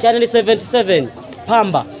channel 77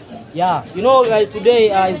 Pamba. Yeah, you know, guys, today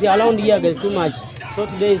is around here, guys, too much. So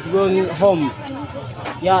today is going home.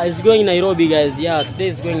 Yeah, it's going Nairobi, guys. Yeah, today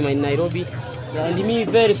is going my Nairobi. Yeah, and me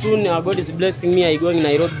very soon, God is blessing me. I going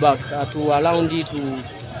Nairobi back to around it to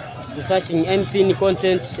searching anything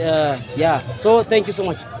content. Yeah. So thank you so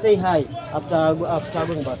much. Say hi after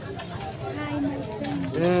going back.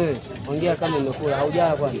 Ongea kama umekula,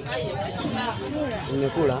 haujala kwani?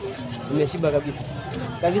 Umekula? Umeshiba kabisa.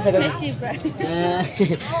 Umeshiba.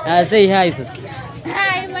 Say hi sis.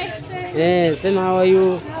 Hi my friend. Sema how are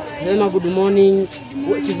you? Sema good morning.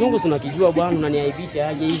 Kizungu unakijua bwana, unaniaibisha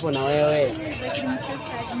aje hivyo na wewe?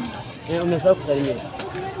 Umesahau kusalimia.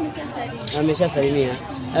 Ameshasalimia.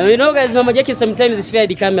 You know, guys, Mama Jackie sometimes fear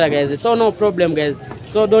the camera, guys. So no problem, guys.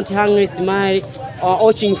 So don't hungry, smile,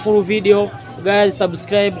 watching full video. Guys,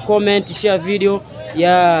 subscribe, comment, share video.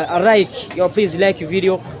 Yeah, like. Please like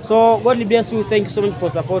video. So God bless you. Thank you so much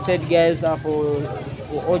for supported, guys, for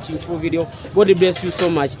watching full video. God bless you so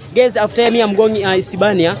much, guys. After me, I'm going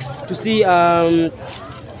Isibania to see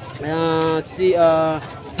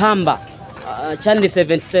Pamba channel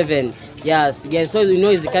 77. Yes, guys. So you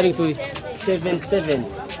know he's coming to 77.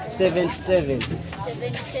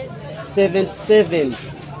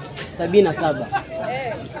 Sabina Saba.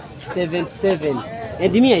 77.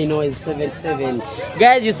 And me, I know, is 77.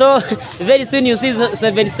 Guys, you saw very soon you see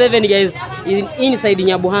 77, guys, inside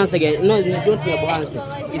Nyabohanse, guys. No, it's not Nyabohanse.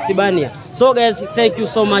 It's Isibania. So, guys, thank you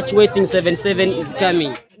so much. Waiting 77 is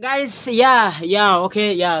coming. Guys, yeah,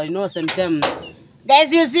 okay, yeah, you know, sometime.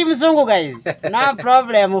 Guys, you see Mzungu, guys. No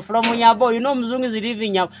problem. From Nyabo, you know Mzungu is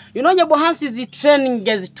living Nyabo. You know Nyabohanse is time,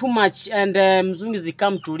 guys, too much, and Mzungu is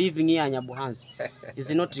come to living here in Nyabohanse.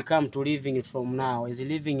 Is not come to living from now. Is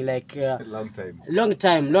living like long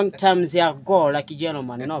time ago, like a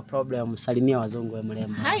gentleman. No problem. Salimia wazungu wa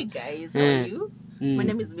mrembo. Hi guys, how are you? My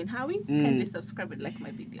name is Hawi. Kindly subscribe and like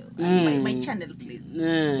my video and my channel, please.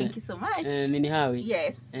 Thank you so much. Hawi.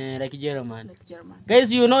 Yes. Like German.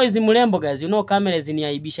 Guys, you know is mrembo, guys. You know camera is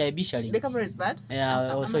niaibisha. The camera is bad.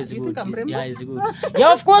 Yeah, also is good. You think I'm mrembo? Yeah, it's good.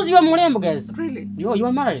 Yeah, of course you are mrembo, guys. Really? You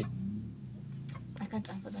are married. I can't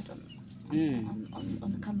answer that on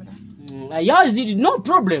the camera. Yeah, is it no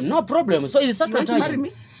problem? No problem. So is it you want to marry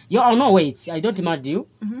me? Yeah, oh no, wait. I don't marry you.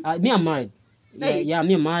 Me, I'm married. Hey. Yeah,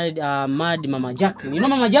 me married Mama Jackie. You know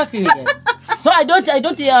Mama Jackie? So I don't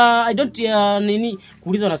nini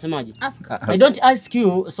kuuliza unasemaje? Ask. I don't ask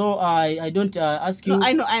you, so I don't ask you. No,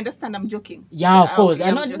 I know, I understand, I'm joking. Yeah, of course. Okay,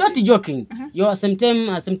 I'm not joking. You're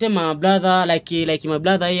sometimes my brother, like my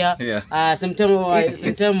brother here. Yeah. Sometimes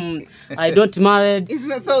I don't married. It's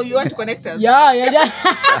not, so you want to connect us? Yeah.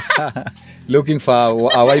 Looking for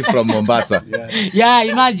a wife from Mombasa. Yeah,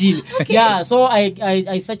 imagine. Okay. Yeah, so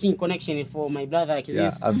I searching connection for my brother like Yeah,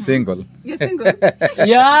 this. I'm single. You're single?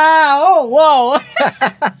 Yeah. Oh wow.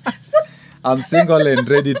 I'm single and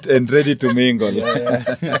ready to mingle.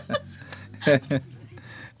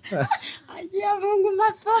 Yeah, Mungu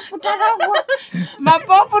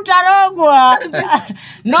mapopu tarogwa.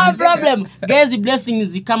 No problem. Guys,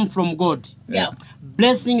 blessings come from God. Yeah.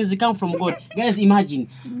 Blessings come from God. Guys, imagine.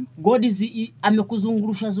 God is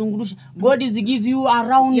amekuzungurusha. God is give you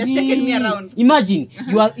around. You're taking me around. Imagine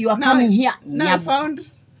you are coming here. Now I found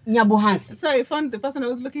Nyabohanse. So I found the person I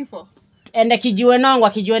was looking for. And kijiwe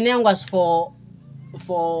nangu was for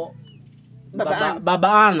Baba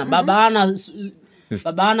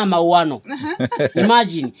Ana mauano.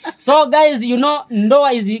 Imagine. So guys, you know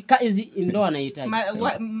ndoa is ndoa naitaji.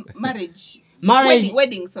 Marriage.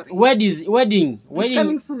 Wedding, sorry. Wedding. It's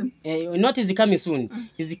coming soon. Not is coming soon.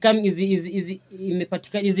 Is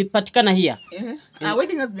patikana here.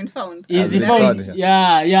 Wedding has been found. Is found.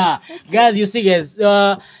 Yeah. Guys, you see, guys,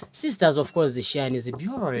 sisters, of course, the shine is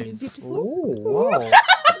beautiful. It's beautiful. Oh, wow.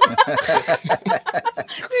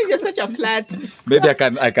 You're such a flat. Maybe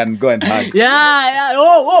I can go and hug. Yeah.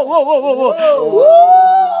 Whoa.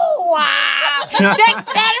 Wow. Take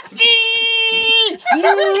selfie.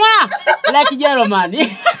 Like German.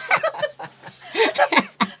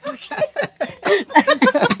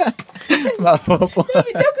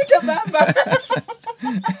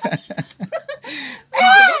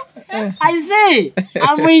 I say,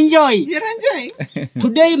 I'm enjoying. You're enjoying?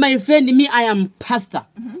 Today, my friend, me, I am pastor.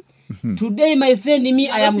 Today, my friend, me,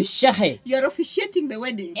 I am shehe. You're officiating the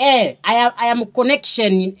wedding. I am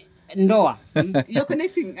connection ndoa. You're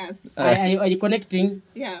connecting us. Are you connecting?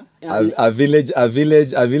 Yeah. A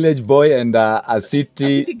village boy and a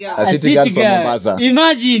city girl. a city girl from Mombasa.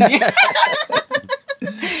 Imagine.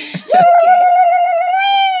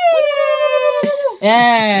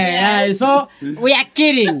 Yeah, so we are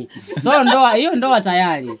kidding. So hiyo ndoa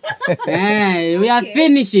tayari. We are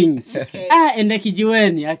finishing. Ende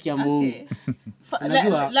kijiweni haki ya Mungu.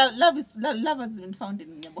 Love has been found in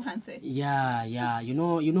Nyabohanse. Yeah. You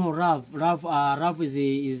know, love is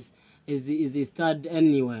the third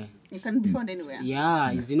anywhere. It can be found anywhere.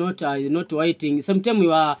 Yeah, it's not waiting. Sometimes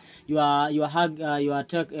you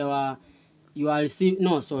are receive.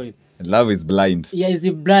 No, sorry. Love is blind. Yeah, it's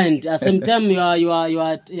blind. Sometimes you are.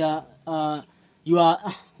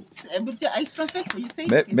 I'll translate for you. Say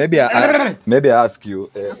Maybe I ask you.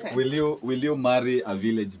 Okay. Will you marry a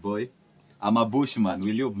village boy? I'm a bushman.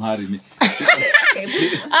 Will you marry me?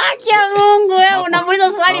 Akia Mungu, wewe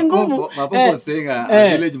unamuuliza swali ngumu. Mapopo saying a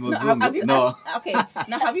village Muzungu. No. Okay.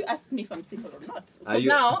 Now have you asked me if I'm single or not? I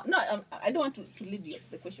don't want to lead you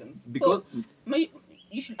the questions. Because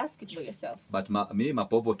you should ask it by yourself. But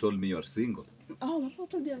Mapopo told me you're single. Oh, Mapopo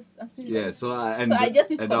told you I'm single. Yeah, so I just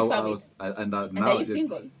need to confirm it. And now are you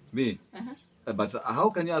single? Me? But how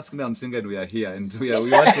can you ask me I'm single and we are here and we want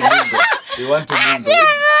to mingle? We want to mingle.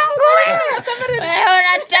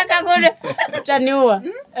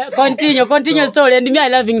 Continue story and me I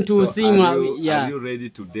loving to sing. Yeah. Are you ready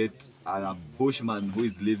to date a bushman who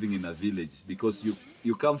is living in a village? Because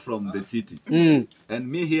you come from the city. And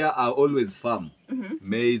me here I always farm.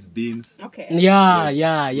 Maize, beans. Okay. Yeah.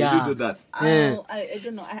 Will you do that? I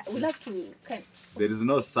don't know. I will have to There is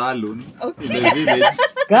no saloon in the village.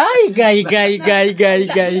 Guy.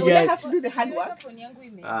 Will I have to do the hard work?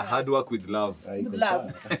 Hard work with love. With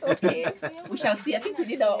love. Okay. We shall see. I think we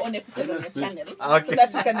did our own episode on your channel. Okay. So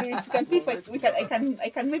that we can do it. You can see if I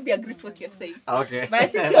can maybe agree to what you're saying. Okay. But I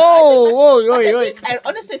think I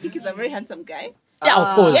honestly think he's a very handsome guy. Yeah,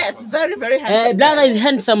 of course. Yes, very, very handsome. Brother is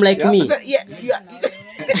handsome like me.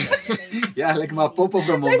 Yeah, like Mapopo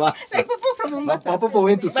from Mombasa. Like Mapopo from Mombasa. Mapopo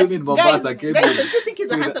went to swim in Mombasa. Guys, don't you think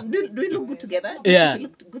he's a handsome? Do we look good together? Yeah. We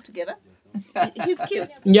look good together. He's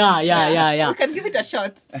cute. Yeah. We can give it a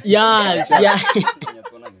shot. Yes, yeah.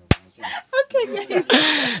 Okay,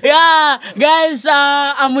 Yeah, guys,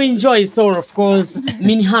 I'm enjoying store, of course.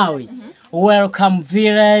 Minhawi. Welcome,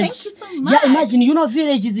 village. Thank you so much. Yeah, imagine,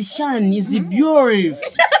 village is shine, is beautiful.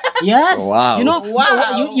 Yes. Wow.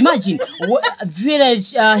 You imagine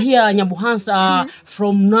village here Nyabohanse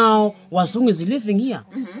from now Wazungu is living here.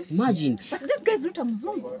 Imagine. But this guy is not a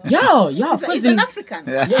Mzungu. Yeah, of course. He's an African.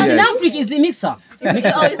 In Africa is the mixer.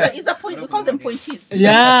 He's a point. We call them pointies.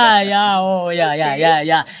 Yeah.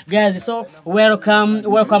 Guys, so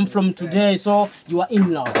welcome from today. So you are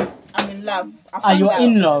in love. I'm in love. You are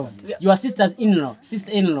in love. Your sister-in-law.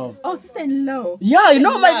 Oh, sister-in-law. Yeah, you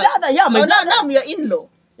know my brother. Yeah, my brother. Now I'm your in-law.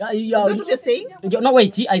 Yeah. Is that what you're saying? No,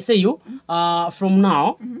 wait. I say you. From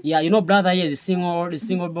now, brother here is a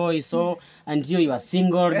single boy. So and you are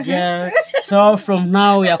single girl. So from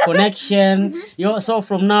now we are connection. So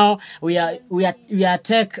from now we are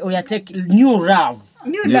take new love.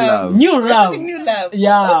 New love.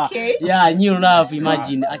 Yeah. Okay. Yeah, new love.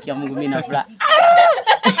 Imagine. Akia Mungu mimi na furaha.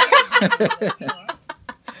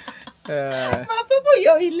 Mapopo,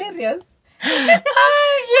 you're hilarious.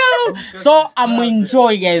 So I'm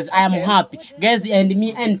enjoying, guys. I am happy, guys. And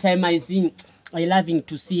me, anytime I sing, I loving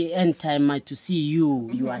to see. Anytime to see you,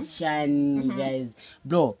 you are shining, guys.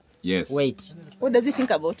 Bro. Yes. Wait. What does he think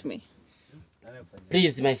about me?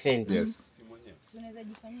 Please, my friend. Yes.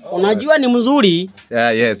 Unajua ni mzuri.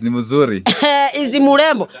 Yeah, yes, ni mzuri. Izi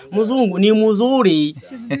murembo. Mzungu ni mzuri.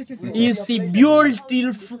 Is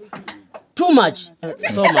beautiful. Too much.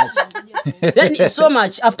 So much. Then so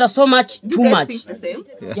much. After so much, too much. Think the same?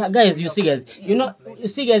 Yeah, guys, you see guys. You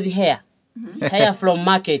see guys hair. Hair from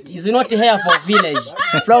market. It's not hair for village.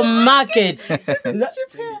 From market.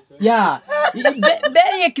 Yeah.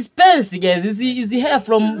 Very expensive, guys. It's hair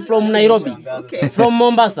from Nairobi. Okay. From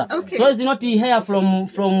Mombasa. Okay. So it's not hair from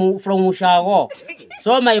Ushago.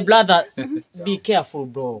 So my brother, be careful,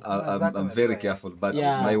 bro. I'm very careful, but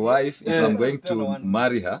Yeah. my wife, if I'm going to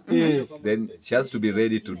marry her, then she has to be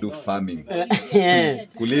ready to do farming. Yeah.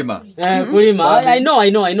 Kulima. Kulima. I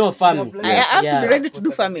know farming. I have to be ready to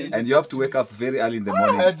do farming. And you have to wake up very early in the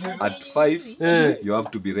morning. At 5, you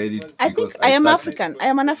have to be ready. I think because I am start- African. I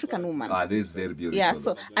am an African woman. Ah, this is very beautiful. Yeah,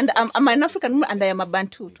 so and I'm an African woman and I am a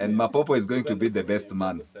Bantu. Too. And Mapopo is going to be the best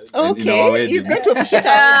man in our Okay, wedding. he's going to officiate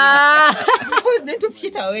our wedding. He's going to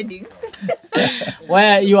officiate our wedding.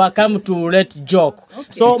 Where you are come to let joke.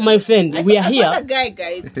 So my friend, we are I here. found a guy,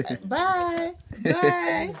 guys. Bye.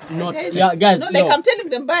 Bye. Not, Guys, yeah, guys. no, like no. I'm telling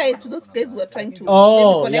them bye to those guys who are trying to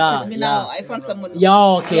Oh, connect yeah, with me yeah. now. I found someone. Yeah,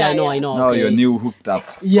 okay, Yeah, I know, yeah. I know. Now okay. you're new hooked up.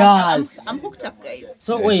 Yes. I'm hooked up, guys.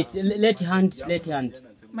 So wait, let hand.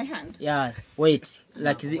 My hand. Yeah, wait.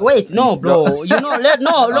 Like wait, no, bro. You know,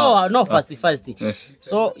 no, fast.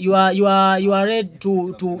 So you are ready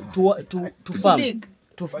to farm. dig.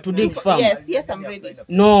 To dig farm. Yes, I'm ready.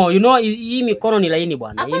 No, you know hii mikono ni laini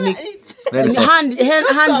bwana. Hii mi- Very soft.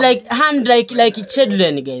 hand like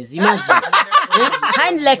children, guys. Imagine.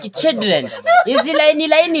 Hand like children. Is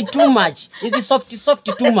laini too much? Is it soft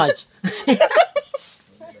too much?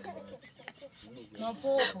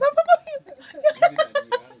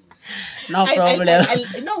 No problem.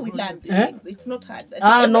 No, we learn these things. It's not hard.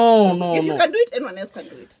 No. If you can do it, anyone else can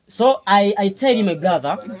do it. So I tell you, my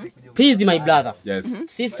brother, please, my brother, Yes.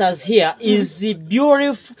 sisters here is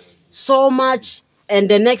beautiful so much, and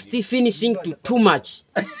the next finishing to too much.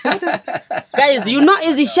 Guys, you know,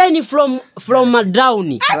 it's shining from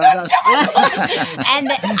down.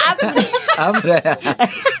 And up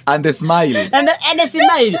And the smile. and a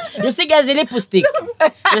smile. You see, guys, lipstick.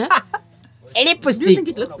 Do you Lipstick. think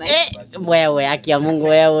it looks nice? Wewe, haki ya Mungu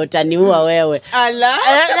wewe, utaniua wewe. Allah.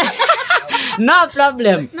 No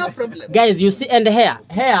problem. No problem. Guys, you see, and hair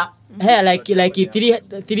like $3. $3.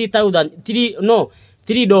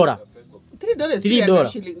 $3.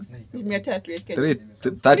 Shillings. $30.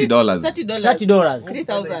 $30. $30.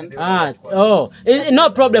 3,000. No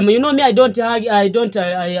problem. You know me, I don't have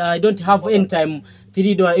any time.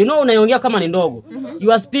 $3. You know, unaongea kama ni ndogo.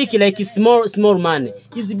 You are speaking like small money.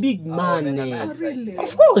 It's big money. Really?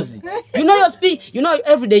 Of course. You know you know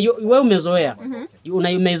every day wewe umezoea.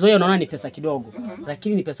 Umezoea unaona ni pesa kidogo.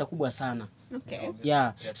 Lakini ni pesa kubwa sana. Okay.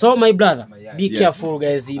 Yeah. So my brother, be careful,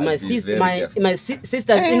 guys. My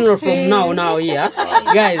sister's in-law from now here,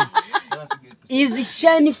 guys, is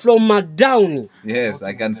shining from my down. Yes,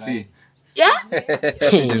 I can see. Yeah.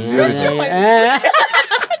 Don't show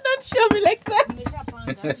Don't show me like that.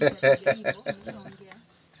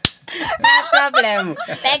 No problem.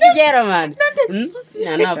 Thank you, gentlemen.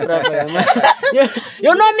 No problem.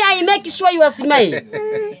 You know me, I make sure you are smile.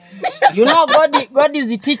 You know, God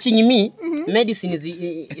is teaching me medicine.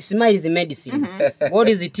 Smile is medicine. God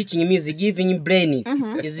is teaching me, is giving brain.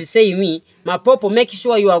 Is saying me, my popo, make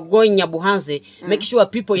sure you are going Nyabohanse. Make sure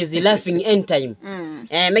people is laughing end time.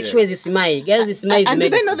 Make sure is smile. Guys, smile is And do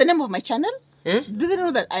medicine. they know the name of my channel? Huh? Do they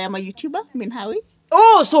know that I am a YouTuber, Minhawi?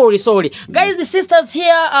 Oh, sorry. Guys, the sisters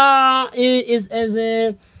here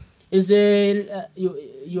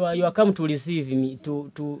you are come to receive me to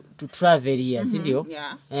travel here, sindio?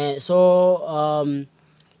 Yeah. So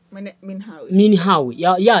Minhawi. Minhawi.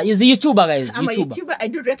 Yeah, is a YouTuber, guys. I'm a YouTuber. I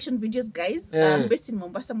do reaction videos, guys. Yeah. I'm based in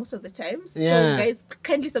Mombasa most of the time. So, Yeah. guys,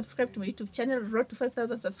 kindly subscribe to my YouTube channel. Road to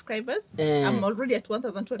 5,000 subscribers. Yeah. I'm already at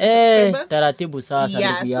 1,200 subscribers. Taratibu sasa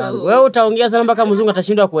Yeah, ndugu yangu. so- Wewe utaongea sana mpaka mzungu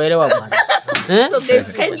atashindwa kuelewa bwana. So, guys,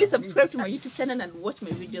 kindly subscribe to my YouTube channel and watch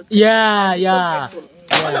my videos. Yeah. So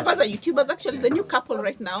grateful. All of us are YouTubers. Actually, the new couple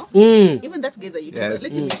right now. Even that guy's a YouTuber. Yes.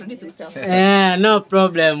 Let him introduce himself. Yeah, no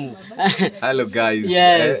problem. Hello, guys.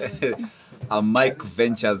 Yes. I'm Mike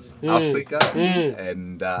Ventures Africa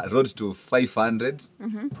and Road to 500.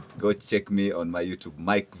 Go check me on my YouTube,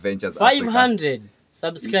 Mike Ventures Africa. 500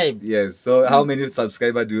 subscribe. Yes. So how many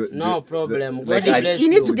subscribers do you? No problem. Like God bless You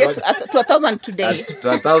need to you. get to 1,000 today. to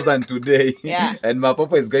 1,000 today. Yeah. And my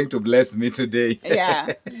papa is going to bless me today.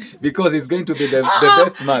 Yeah. Because he's going to be the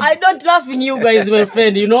best man. I don't laugh in you guys, my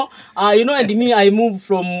friend. You know, and me, I moved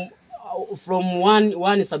from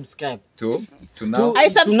one subscribe to now. I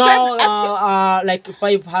to subscribe now like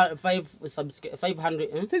 500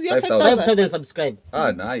 Says you have 5,000. 5,000 subscribe.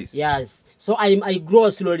 Ah, nice. Yes, so I grow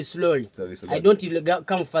slowly. Slowly. I don't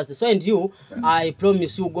come fast. So and you, I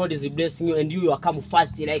promise you, God is blessing you, and you are come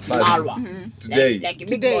fast like Marwa. Today. Like big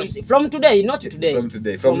Today. boss. From today, not today. From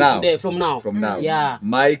today. From now. Today, from now. From now. Yeah.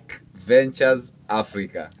 Mike Ventures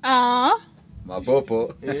Africa. Ah.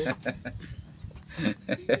 Mapopo.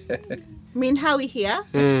 Mean Howie here.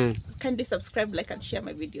 Mm. Kindly subscribe, like, and share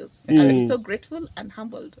my videos. I'm so grateful and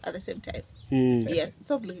humbled at the same time. Mm. Yes,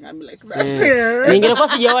 stop looking at me like that. Ningekuwa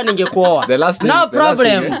sijaoa ningekuoa. The last thing, No the last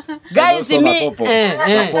problem. thing, Guys, and also me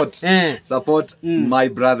Mapopo. Support my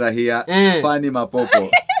brother here, Funny Mapopo.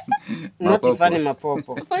 not Funny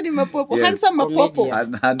Mapopo. Funny Mapopo, Yes. handsome Mapopo.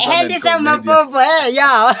 Comedian. Handsome and Handsome comedian. Mapopo,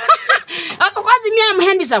 yeah. Of course, me I'm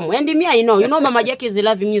handsome. And me I know. You know Mama Jackie is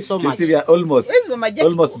loving me so You much. see, we are almost Where's Mama Jackie?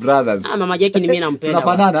 almost brothers. Mama Jackie ni mimi nampenda.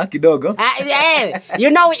 Tunafanana kidogo. You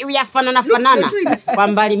know we are fanana kwa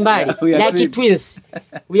mbali mbali. We are Like twins.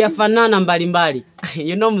 We are fanana mbali mbali.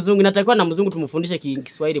 You know mzungu natakiwa na mzungu tumfundishe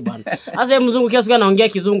Kiswahili bwana. Sasa mzungu kiasi gani anaongea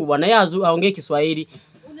kizungu bwana. Yeye aongee Kiswahili.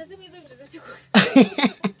 Unasema hizo vitu zako.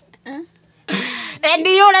 And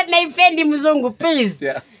you let my friend mzungu please.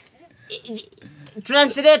 Yeah.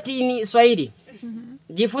 Translate in Swahili.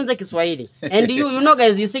 Jifunze Kiswahili. And you know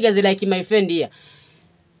guys, you see guys like my friend here.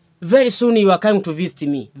 Very soon you are coming to visit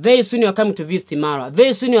me. Very soon you are coming to visit Mara.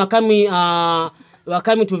 Very soon you are coming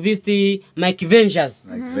to visit Mike Ventures.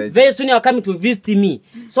 Very soon you are coming to visit me.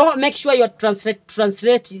 So make sure you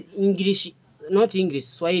translate English, not English,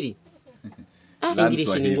 Swahili.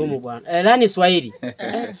 English ni ngumu bwana. Lani Swahili.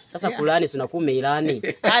 Sasa kulani tunakume ilani.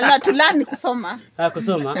 Ala tulani kusoma.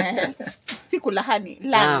 Kusoma. Si kulahani,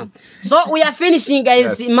 lani. So we are finishing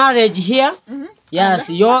guys marriage here. Yes,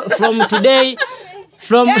 you're from today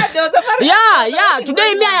today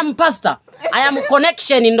me I am pastor. I am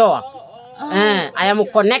connection in ndoa. I am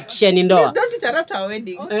connection in ndoa. Don't interrupt our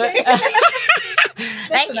wedding.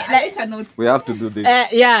 We have to do this.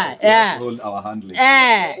 Hold our handling.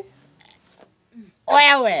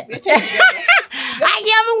 Wewe.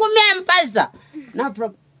 Akia Mungu mimi I am pastor. No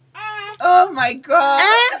problem. Oh my God.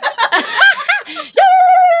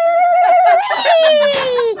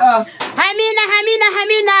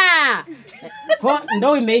 Hamina.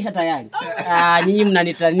 Ndo imeisha tayari. Nyinyi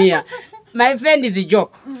mnanitania. My friend is a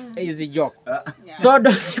joke. Is a joke. So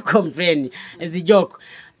don't complain. Is a joke.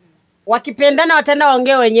 Wakipendana watenda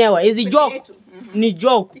waongee wenyewe. Is a joke. Ni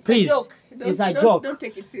joke, please. It's a joke. Don't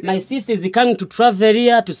take it serious. My sister is coming to travel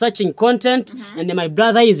here to searching content, and my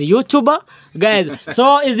brother is a YouTuber, guys.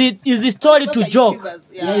 So is the story to joke?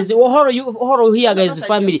 Yeah. Is horror here, guys?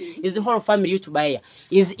 Family is the horror family YouTuber here.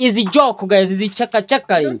 Is a joke, guys? Is it chaka?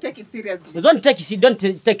 Don't take it seriously. Don't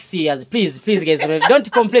take serious, please, guys.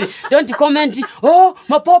 Don't complain. Don't comment. Oh,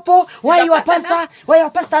 Mapopo, why you are pastor? Why you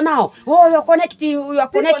are pastor now? Oh, you are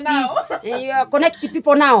connecting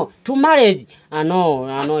people now to marriage. I know,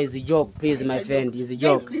 it's a joke, please, my friend. It's a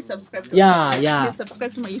joke. Guys, please subscribe to my channel. Please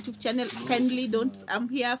subscribe to my YouTube channel. Kindly don't. I'm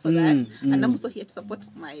here for that, and I'm also here to support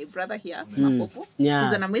my brother here, Mapopo. Yeah.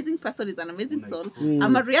 He's an amazing person. He's an amazing soul.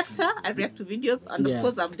 I'm a reactor. I react to videos, and of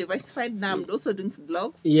course, I'm diversified now. I'm also doing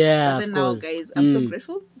vlogs. Yeah. But then now, guys, I'm so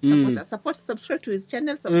grateful. Subscribe to his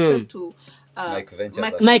channel. Subscribe to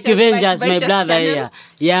Mike Ventures. My brother here.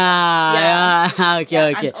 Yeah.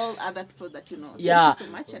 Okay. And all other people that you know. Yeah. Thank you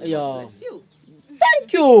so much, and God bless you.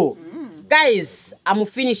 Thank you. Guys, I'm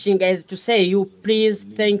finishing, guys, to say you please,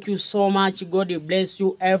 thank you so much. God bless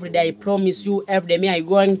you every day. I promise you, every day me I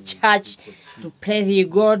go in church to pray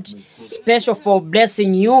with God, special for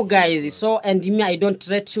blessing you guys. So, and me I don't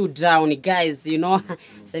let you down, guys. You know,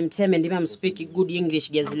 sometimes and I'm speaking good English,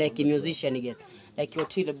 guys, like a musician again, like your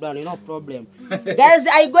Tilly Brown, no problem. Guys,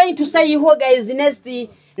 I going to say you guys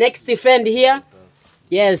next friend here.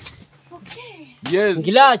 Yes. Yes.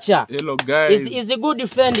 Ngilacha. Hello guys. Is a good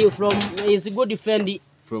friend from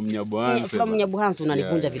Nyabohanse. From Nyabohanse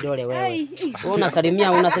unanivunja vidole wewe. Wewe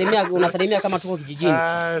unasalimia kama tuko kijijini.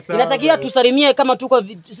 Inatakiwa tusalimie kama tuko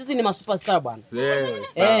sisi ni superstar bwana.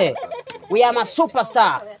 We are a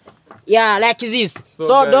superstar. Yeah, like this.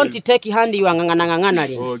 So don't take hand you ngangana.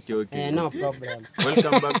 Okay. No problem.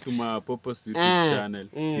 Welcome back to my Popo's YouTube channel.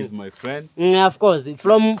 He's my friend. Of course,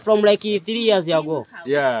 from like 3 years ago.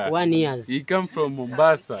 Yeah. 1 year. He come from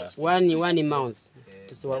Mombasa. One month.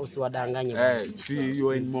 Usiwadanganye. See, you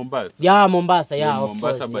are in Mombasa. Yeah, Mombasa, yeah, of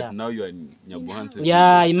Mombasa, course, but yeah. now you are in Nyabohanse.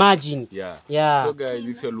 Yeah, imagine. Yeah. So guys,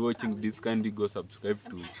 if you're watching this, kindly go subscribe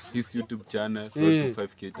to his YouTube channel, road to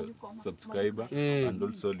 5K subscriber, and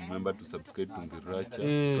also remember to subscribe to Ngiracha,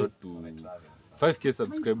 road to 5K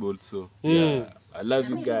subscribe also. Yeah, I love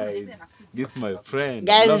you guys. This is my friend.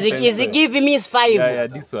 Guys, is he giving me 5? Yeah,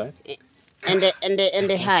 this one. And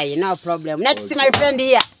the high, no problem. Next to my friend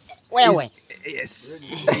here. Where? Yes.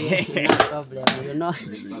 No problem. You know.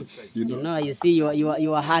 You see, you are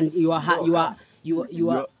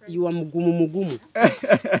mugumu.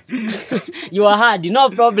 You are hard. No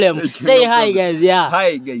problem. Say hi, guys. Yeah.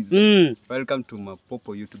 Hi, guys. Welcome to my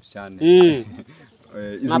Popo YouTube channel.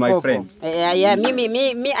 is my friend. Yeah,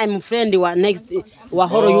 me, I'm friend wa next wa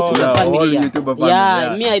whole YouTube yeah, family. whole Yeah. YouTuber family,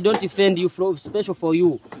 Yeah, yeah. me I don't friend you special for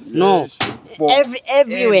you. No. For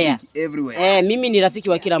Everywhere. everywhere. Mimi ni rafiki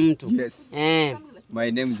wa kila mtu. Yes. My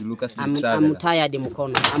name is Lucas the I'm Traveler. tired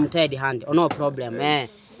mkono. I'm tired hand. Oh, no problem.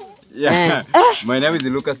 Yeah. My name is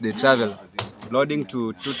Lucas the Traveler. Loading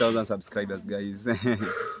to 2,000 subscribers, guys.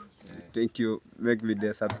 Thank you. Make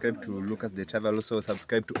video, subscribe to Lucas the Traveler. Also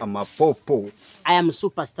subscribe to Amapopo. I am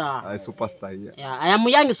superstar. Superstar, yeah. Yeah, I am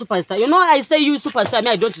young superstar. You know, I say you superstar.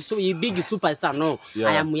 Me, I don't say you big superstar. No, yeah.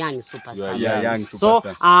 I am young superstar. Yeah, young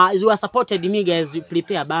superstar. So, you are supported me, guys. You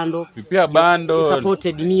prepare bundle. Prepare bundle. You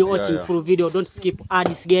supported me watching full video. Don't skip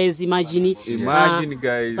ads, guys. Imagine,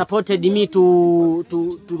 guys. Supported me to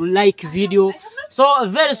like video. So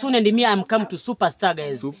very soon, and me, I'm come to superstar,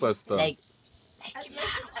 guys. Superstar. Like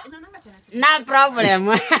no problem.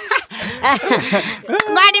 God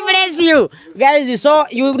bless you, guys. So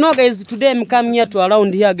you know, guys, today I'm coming here to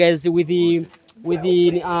around here, guys, with the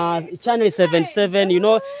channel 77. You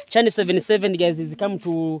know, channel 77, guys, is come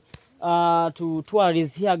to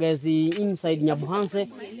tourists here, guys, inside Nyabohanse.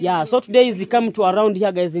 Yeah, so today is come to around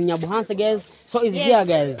here, guys, in Nyabohanse, guys. So it's here,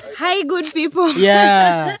 guys. Hi, good people.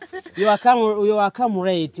 Yeah, you are come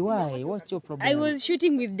late. Why? What's your problem? I was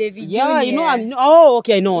shooting with David. Yeah, Jr. you know. Oh,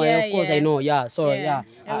 okay, I know. Yeah, of course, yeah. I know. Yeah, so I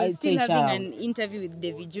was still having an interview with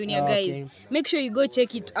David Jr. Guys, make sure you go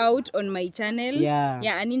check it out on my channel. Yeah,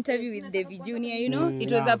 an interview with David Jr. You know, it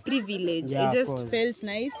was a privilege. Yeah, it just felt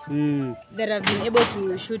nice that I've been able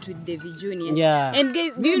to shoot with David Jr. Yeah. And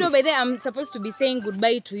guys, do you know by then I'm supposed to be saying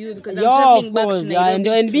goodbye to you because I'm yeah, traveling back to Nairobi.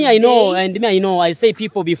 And me, I know. And me, I know. I say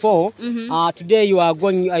people before. Today you are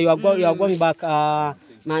going. You are going back.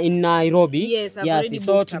 In Nairobi. Yes, I've already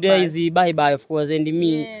so booked today a is the bye-bye, of course, and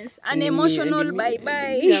me. Yes, an emotional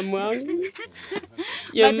bye-bye.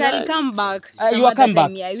 Yeah, but I'll come back. You will come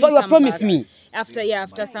back. So you promise me.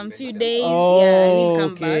 After some few days, I will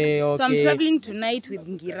come back. Okay. So I'm traveling tonight with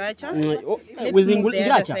Ngiracha. Let's with move the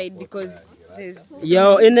Ngiracha? other side because there's...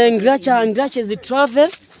 Yeah, in Ngiracha is it travel?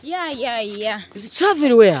 Yeah. Is it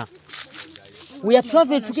travel where? We are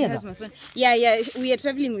traveling together. Yeah. We are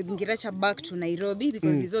traveling with Ngiracha back to Nairobi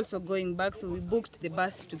because he's also going back. So we booked the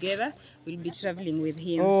bus together. We'll be traveling with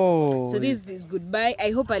him. So this is goodbye.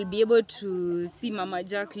 I hope I'll be able to see Mama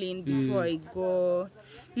Jacqueline before I go.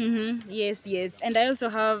 Yes. And I also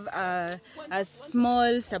have a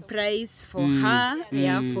small surprise for her.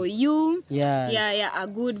 Yeah, for you. Yeah. A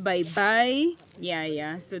good bye-bye.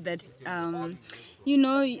 Yeah. So that you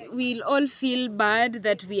know, we'll all feel bad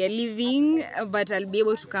that we are leaving, but I'll be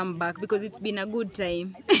able to come back because it's been a good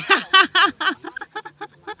time. Papa,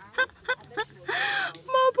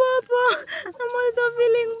 I'm also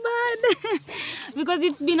feeling bad because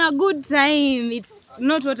it's been a good time. It's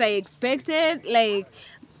not what I expected. Like,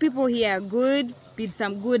 people here are good, with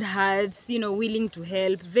some good hearts, you know, willing to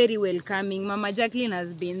help, very welcoming. Mama Jacqueline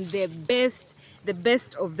has been the best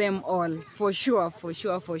of them all, for sure.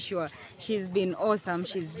 She's been awesome.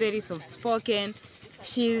 She's very soft-spoken.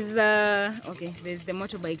 She's okay, there's the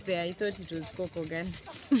motorbike there. I thought it was Coco Girl.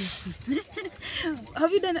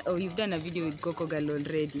 Have you done? Oh, you've done a video with Coco Girl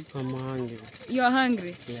already. I'm hungry. You're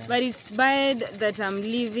hungry? Yeah. But it's bad that I'm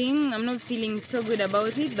leaving. I'm not feeling so good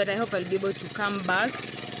about it, but I hope I'll be able to come back.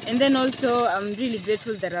 And then also, I'm really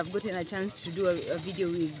grateful that I've gotten a chance to do a video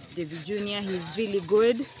with David Jr. He's really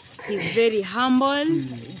good. He's very humble.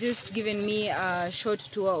 Just given me a short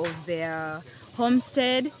tour of their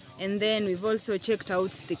homestead. And then we've also checked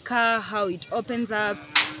out the car, how it opens up.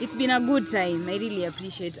 It's been a good time. I really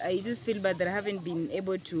appreciate it. I just feel bad that I haven't been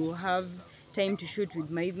able to have time to shoot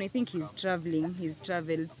with my husband. I think he's traveling. He's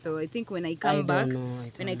traveled. So I think when I come back,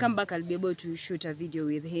 I'll be able to shoot a video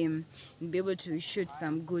with him and be able to shoot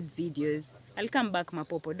some good videos. I'll come back,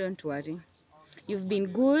 Mapopo. Don't worry. You've been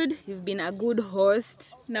good. You've been a good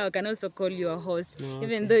host. Now I can also call you a host,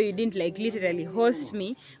 even though you didn't like literally host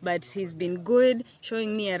me, but he's been good,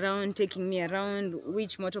 showing me around, taking me around,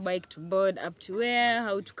 which motorbike to board, up to where,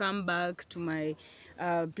 how to come back to my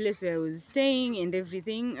place where I was staying and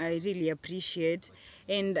everything. I really appreciate.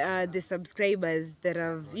 And the subscribers that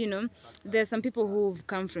have, you know, there are some people who've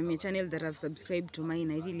come from your channel that have subscribed to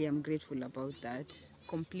mine. I really am grateful about that.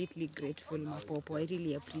 Completely grateful, Mapopo. I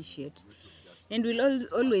really appreciate. And we'll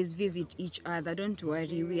always visit each other. Don't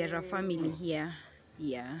worry, we are a family here.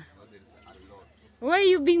 Yeah. Why are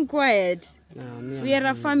you being quiet? We are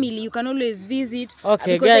a family. You can always visit.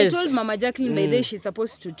 Okay, because guys. I told Mama Jacqueline by then she's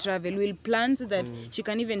supposed to travel. We'll plan so that she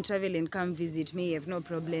can even travel and come visit me. I have no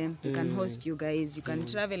problem. We can host you guys. You can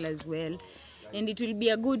travel as well. And it will be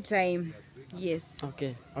a good time. Yes.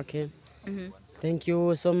 Okay. Thank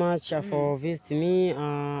you so much for visiting me.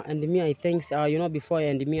 And me, I thanks. You know, before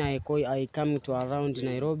and me, I come to around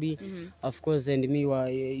Nairobi. Of course, and me,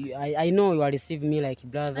 I know you are receive me like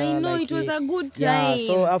brother. I know like it was a good time. Yeah.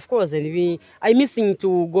 So of course, and me, I missing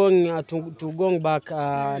to going back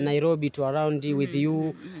Nairobi to around with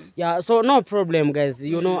you. Yeah. So no problem, guys.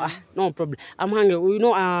 You know, no problem. I'm hungry. You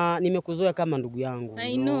know, nimekuzoea kama ndugu yangu.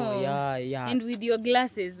 I know. Yeah. And with your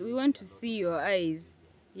glasses, we want to see your eyes.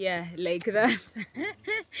 Yeah, like that.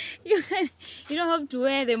 you don't have to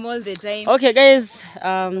wear them all the time. Okay, guys.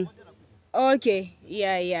 Okay,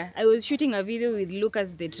 yeah. I was shooting a video with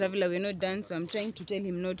Lucas the Traveler. We're not done, so I'm trying to tell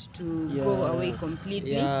him not to go away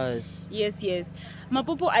completely. Yes. Yes.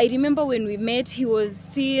 Mapopo, I remember when we met, he was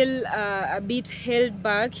still a bit held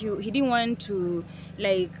back. He didn't want to,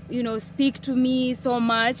 like, you know, speak to me so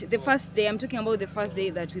much. The first day, I'm talking about the first day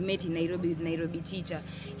that we met in Nairobi with Nairobi Teacher.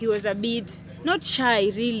 He was a bit, not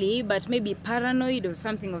shy really, but maybe paranoid or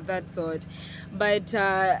something of that sort. But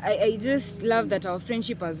I just love that our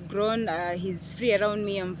friendship has grown. He's free around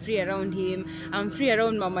me, I'm free around him. I'm free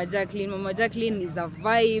around Mama Jacqueline. Mama Jacqueline is a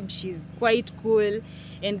vibe. She's quite cool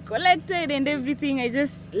and collected and everything. I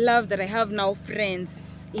just love that I have now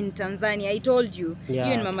friends in Tanzania. I told you, you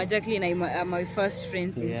and Mama Jacqueline are my first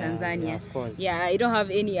friends in Tanzania. Yeah, of course. Yeah, I don't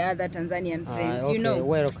have any other Tanzanian friends. Okay, you know,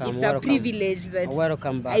 welcome, it's a privilege that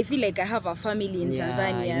welcome back. I feel like I have a family in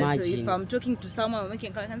Tanzania. Imagine. So if I'm talking to someone, I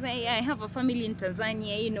can say, yeah, I have a family in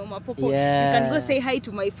Tanzania. You know, Mapopo, you can go say hi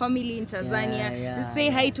to my family in Tanzania.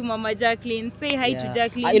 Say hi to Mama Jacqueline. Say hi to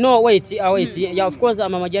Jacqueline. You know, wait. Yeah, of course,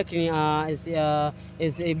 Mama Jacqueline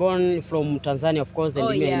is born from Tanzania, of course. And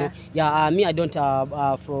me, you know, me, I don't.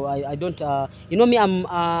 I don't. You know me.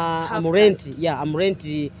 I'm rent. Yeah, I'm rent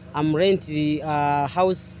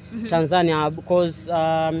house Tanzania because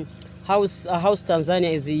house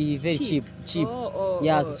Tanzania is very cheap.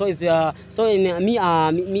 So it's so in me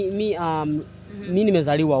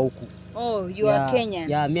nimezaliwa huku. Oh, you are Kenyan.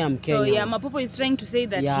 Yeah, me I'm Kenyan. So yeah, Mapopo is trying to say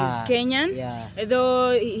that he's Kenyan.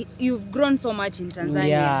 Though you've grown so much in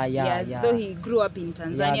Tanzania. Though he grew up in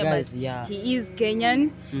Tanzania, but he is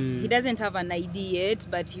Kenyan. He doesn't have an ID yet,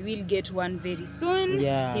 but he will get one very soon.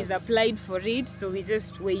 He's applied for it, so we're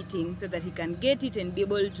just waiting so that he can get it and be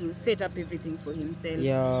able to set up everything for himself.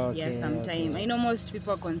 Sometime. I know most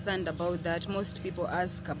people are concerned about that. Most people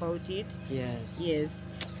ask about it. Yes.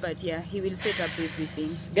 But yeah, he will set up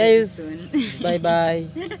everything. Guys, bye.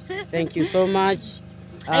 Thank you so much.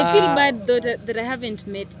 I feel bad though that I haven't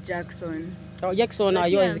met Jackson. Oh, Jackson,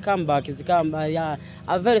 he's come back. He's come.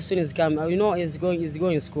 Very soon he's come. You know, he's going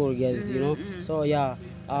to school, guys. You know, so yeah.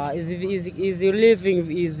 He's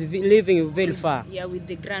living very far. Yeah, with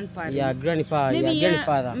the grandparents. Yeah,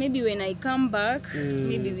 grandfather. Maybe when I come back,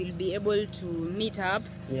 maybe we'll be able to meet up.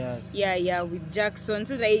 Yes. Yeah, with Jackson,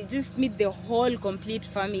 so that I just meet the whole complete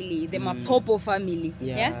family, the Mapopo family.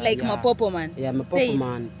 Like Mapopo man. Yeah, Mapopo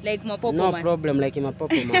man. Like Mapopo man. No problem, like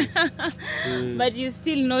Mapopo man. But you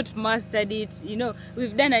still not mastered it. You know,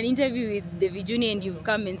 we've done an interview with David Junior and you've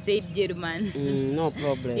come and said German. No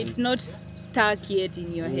problem. It's not stuck yet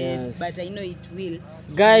in your head, but I know it will.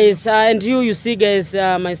 Guys, and you see, guys,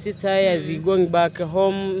 my sister here is going back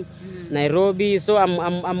home, Nairobi. So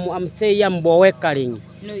I'm staying here, Mbowekaling.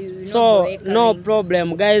 So no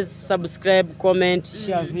problem, guys. Subscribe, comment,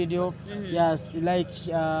 share video. Yes,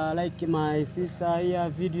 like my sister here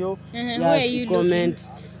video. Yes, comment.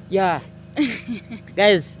 Looking? Yeah,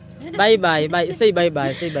 guys. Bye. Say bye.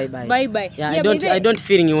 Bye. Yeah, I don't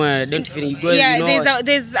feeling you. Don't feeling you. Yeah, you know,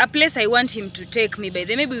 there's a place I want him to take me by.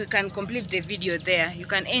 Then maybe we can complete the video there. You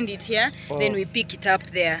can end it here. Then we pick it up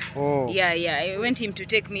there. Yeah. I want him to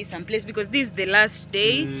take me someplace because this is the last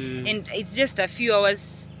day, and it's just a few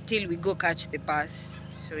hours till we go catch the bus.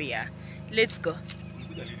 So yeah, let's go.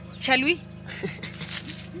 Shall we?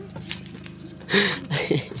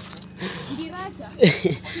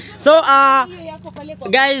 So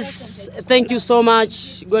guys, thank you so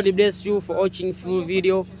much. God bless you for watching full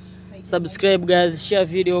video. Subscribe, guys, share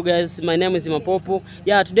video, guys. My name is Mapopo.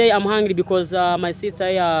 Yeah, today I'm hungry because my sister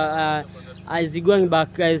here is going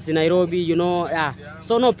back, guys, in Nairobi, you know.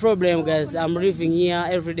 So no problem, guys. I'm living here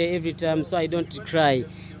every day, every time, so I don't cry.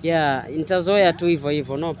 Yeah, nitazoea tu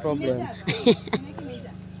hivyo, no problem.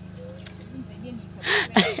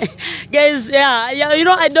 Guys, you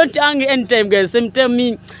know, I don't angry anytime, guys. Same time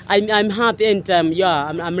me, I'm happy anytime. Yeah,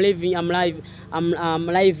 I'm living, I'm live.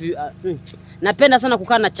 Napenda sana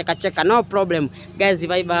kukaa na cheka. No problem, guys.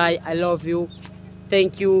 Bye. I love you.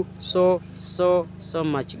 Thank you so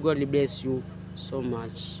much. God bless you so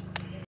much.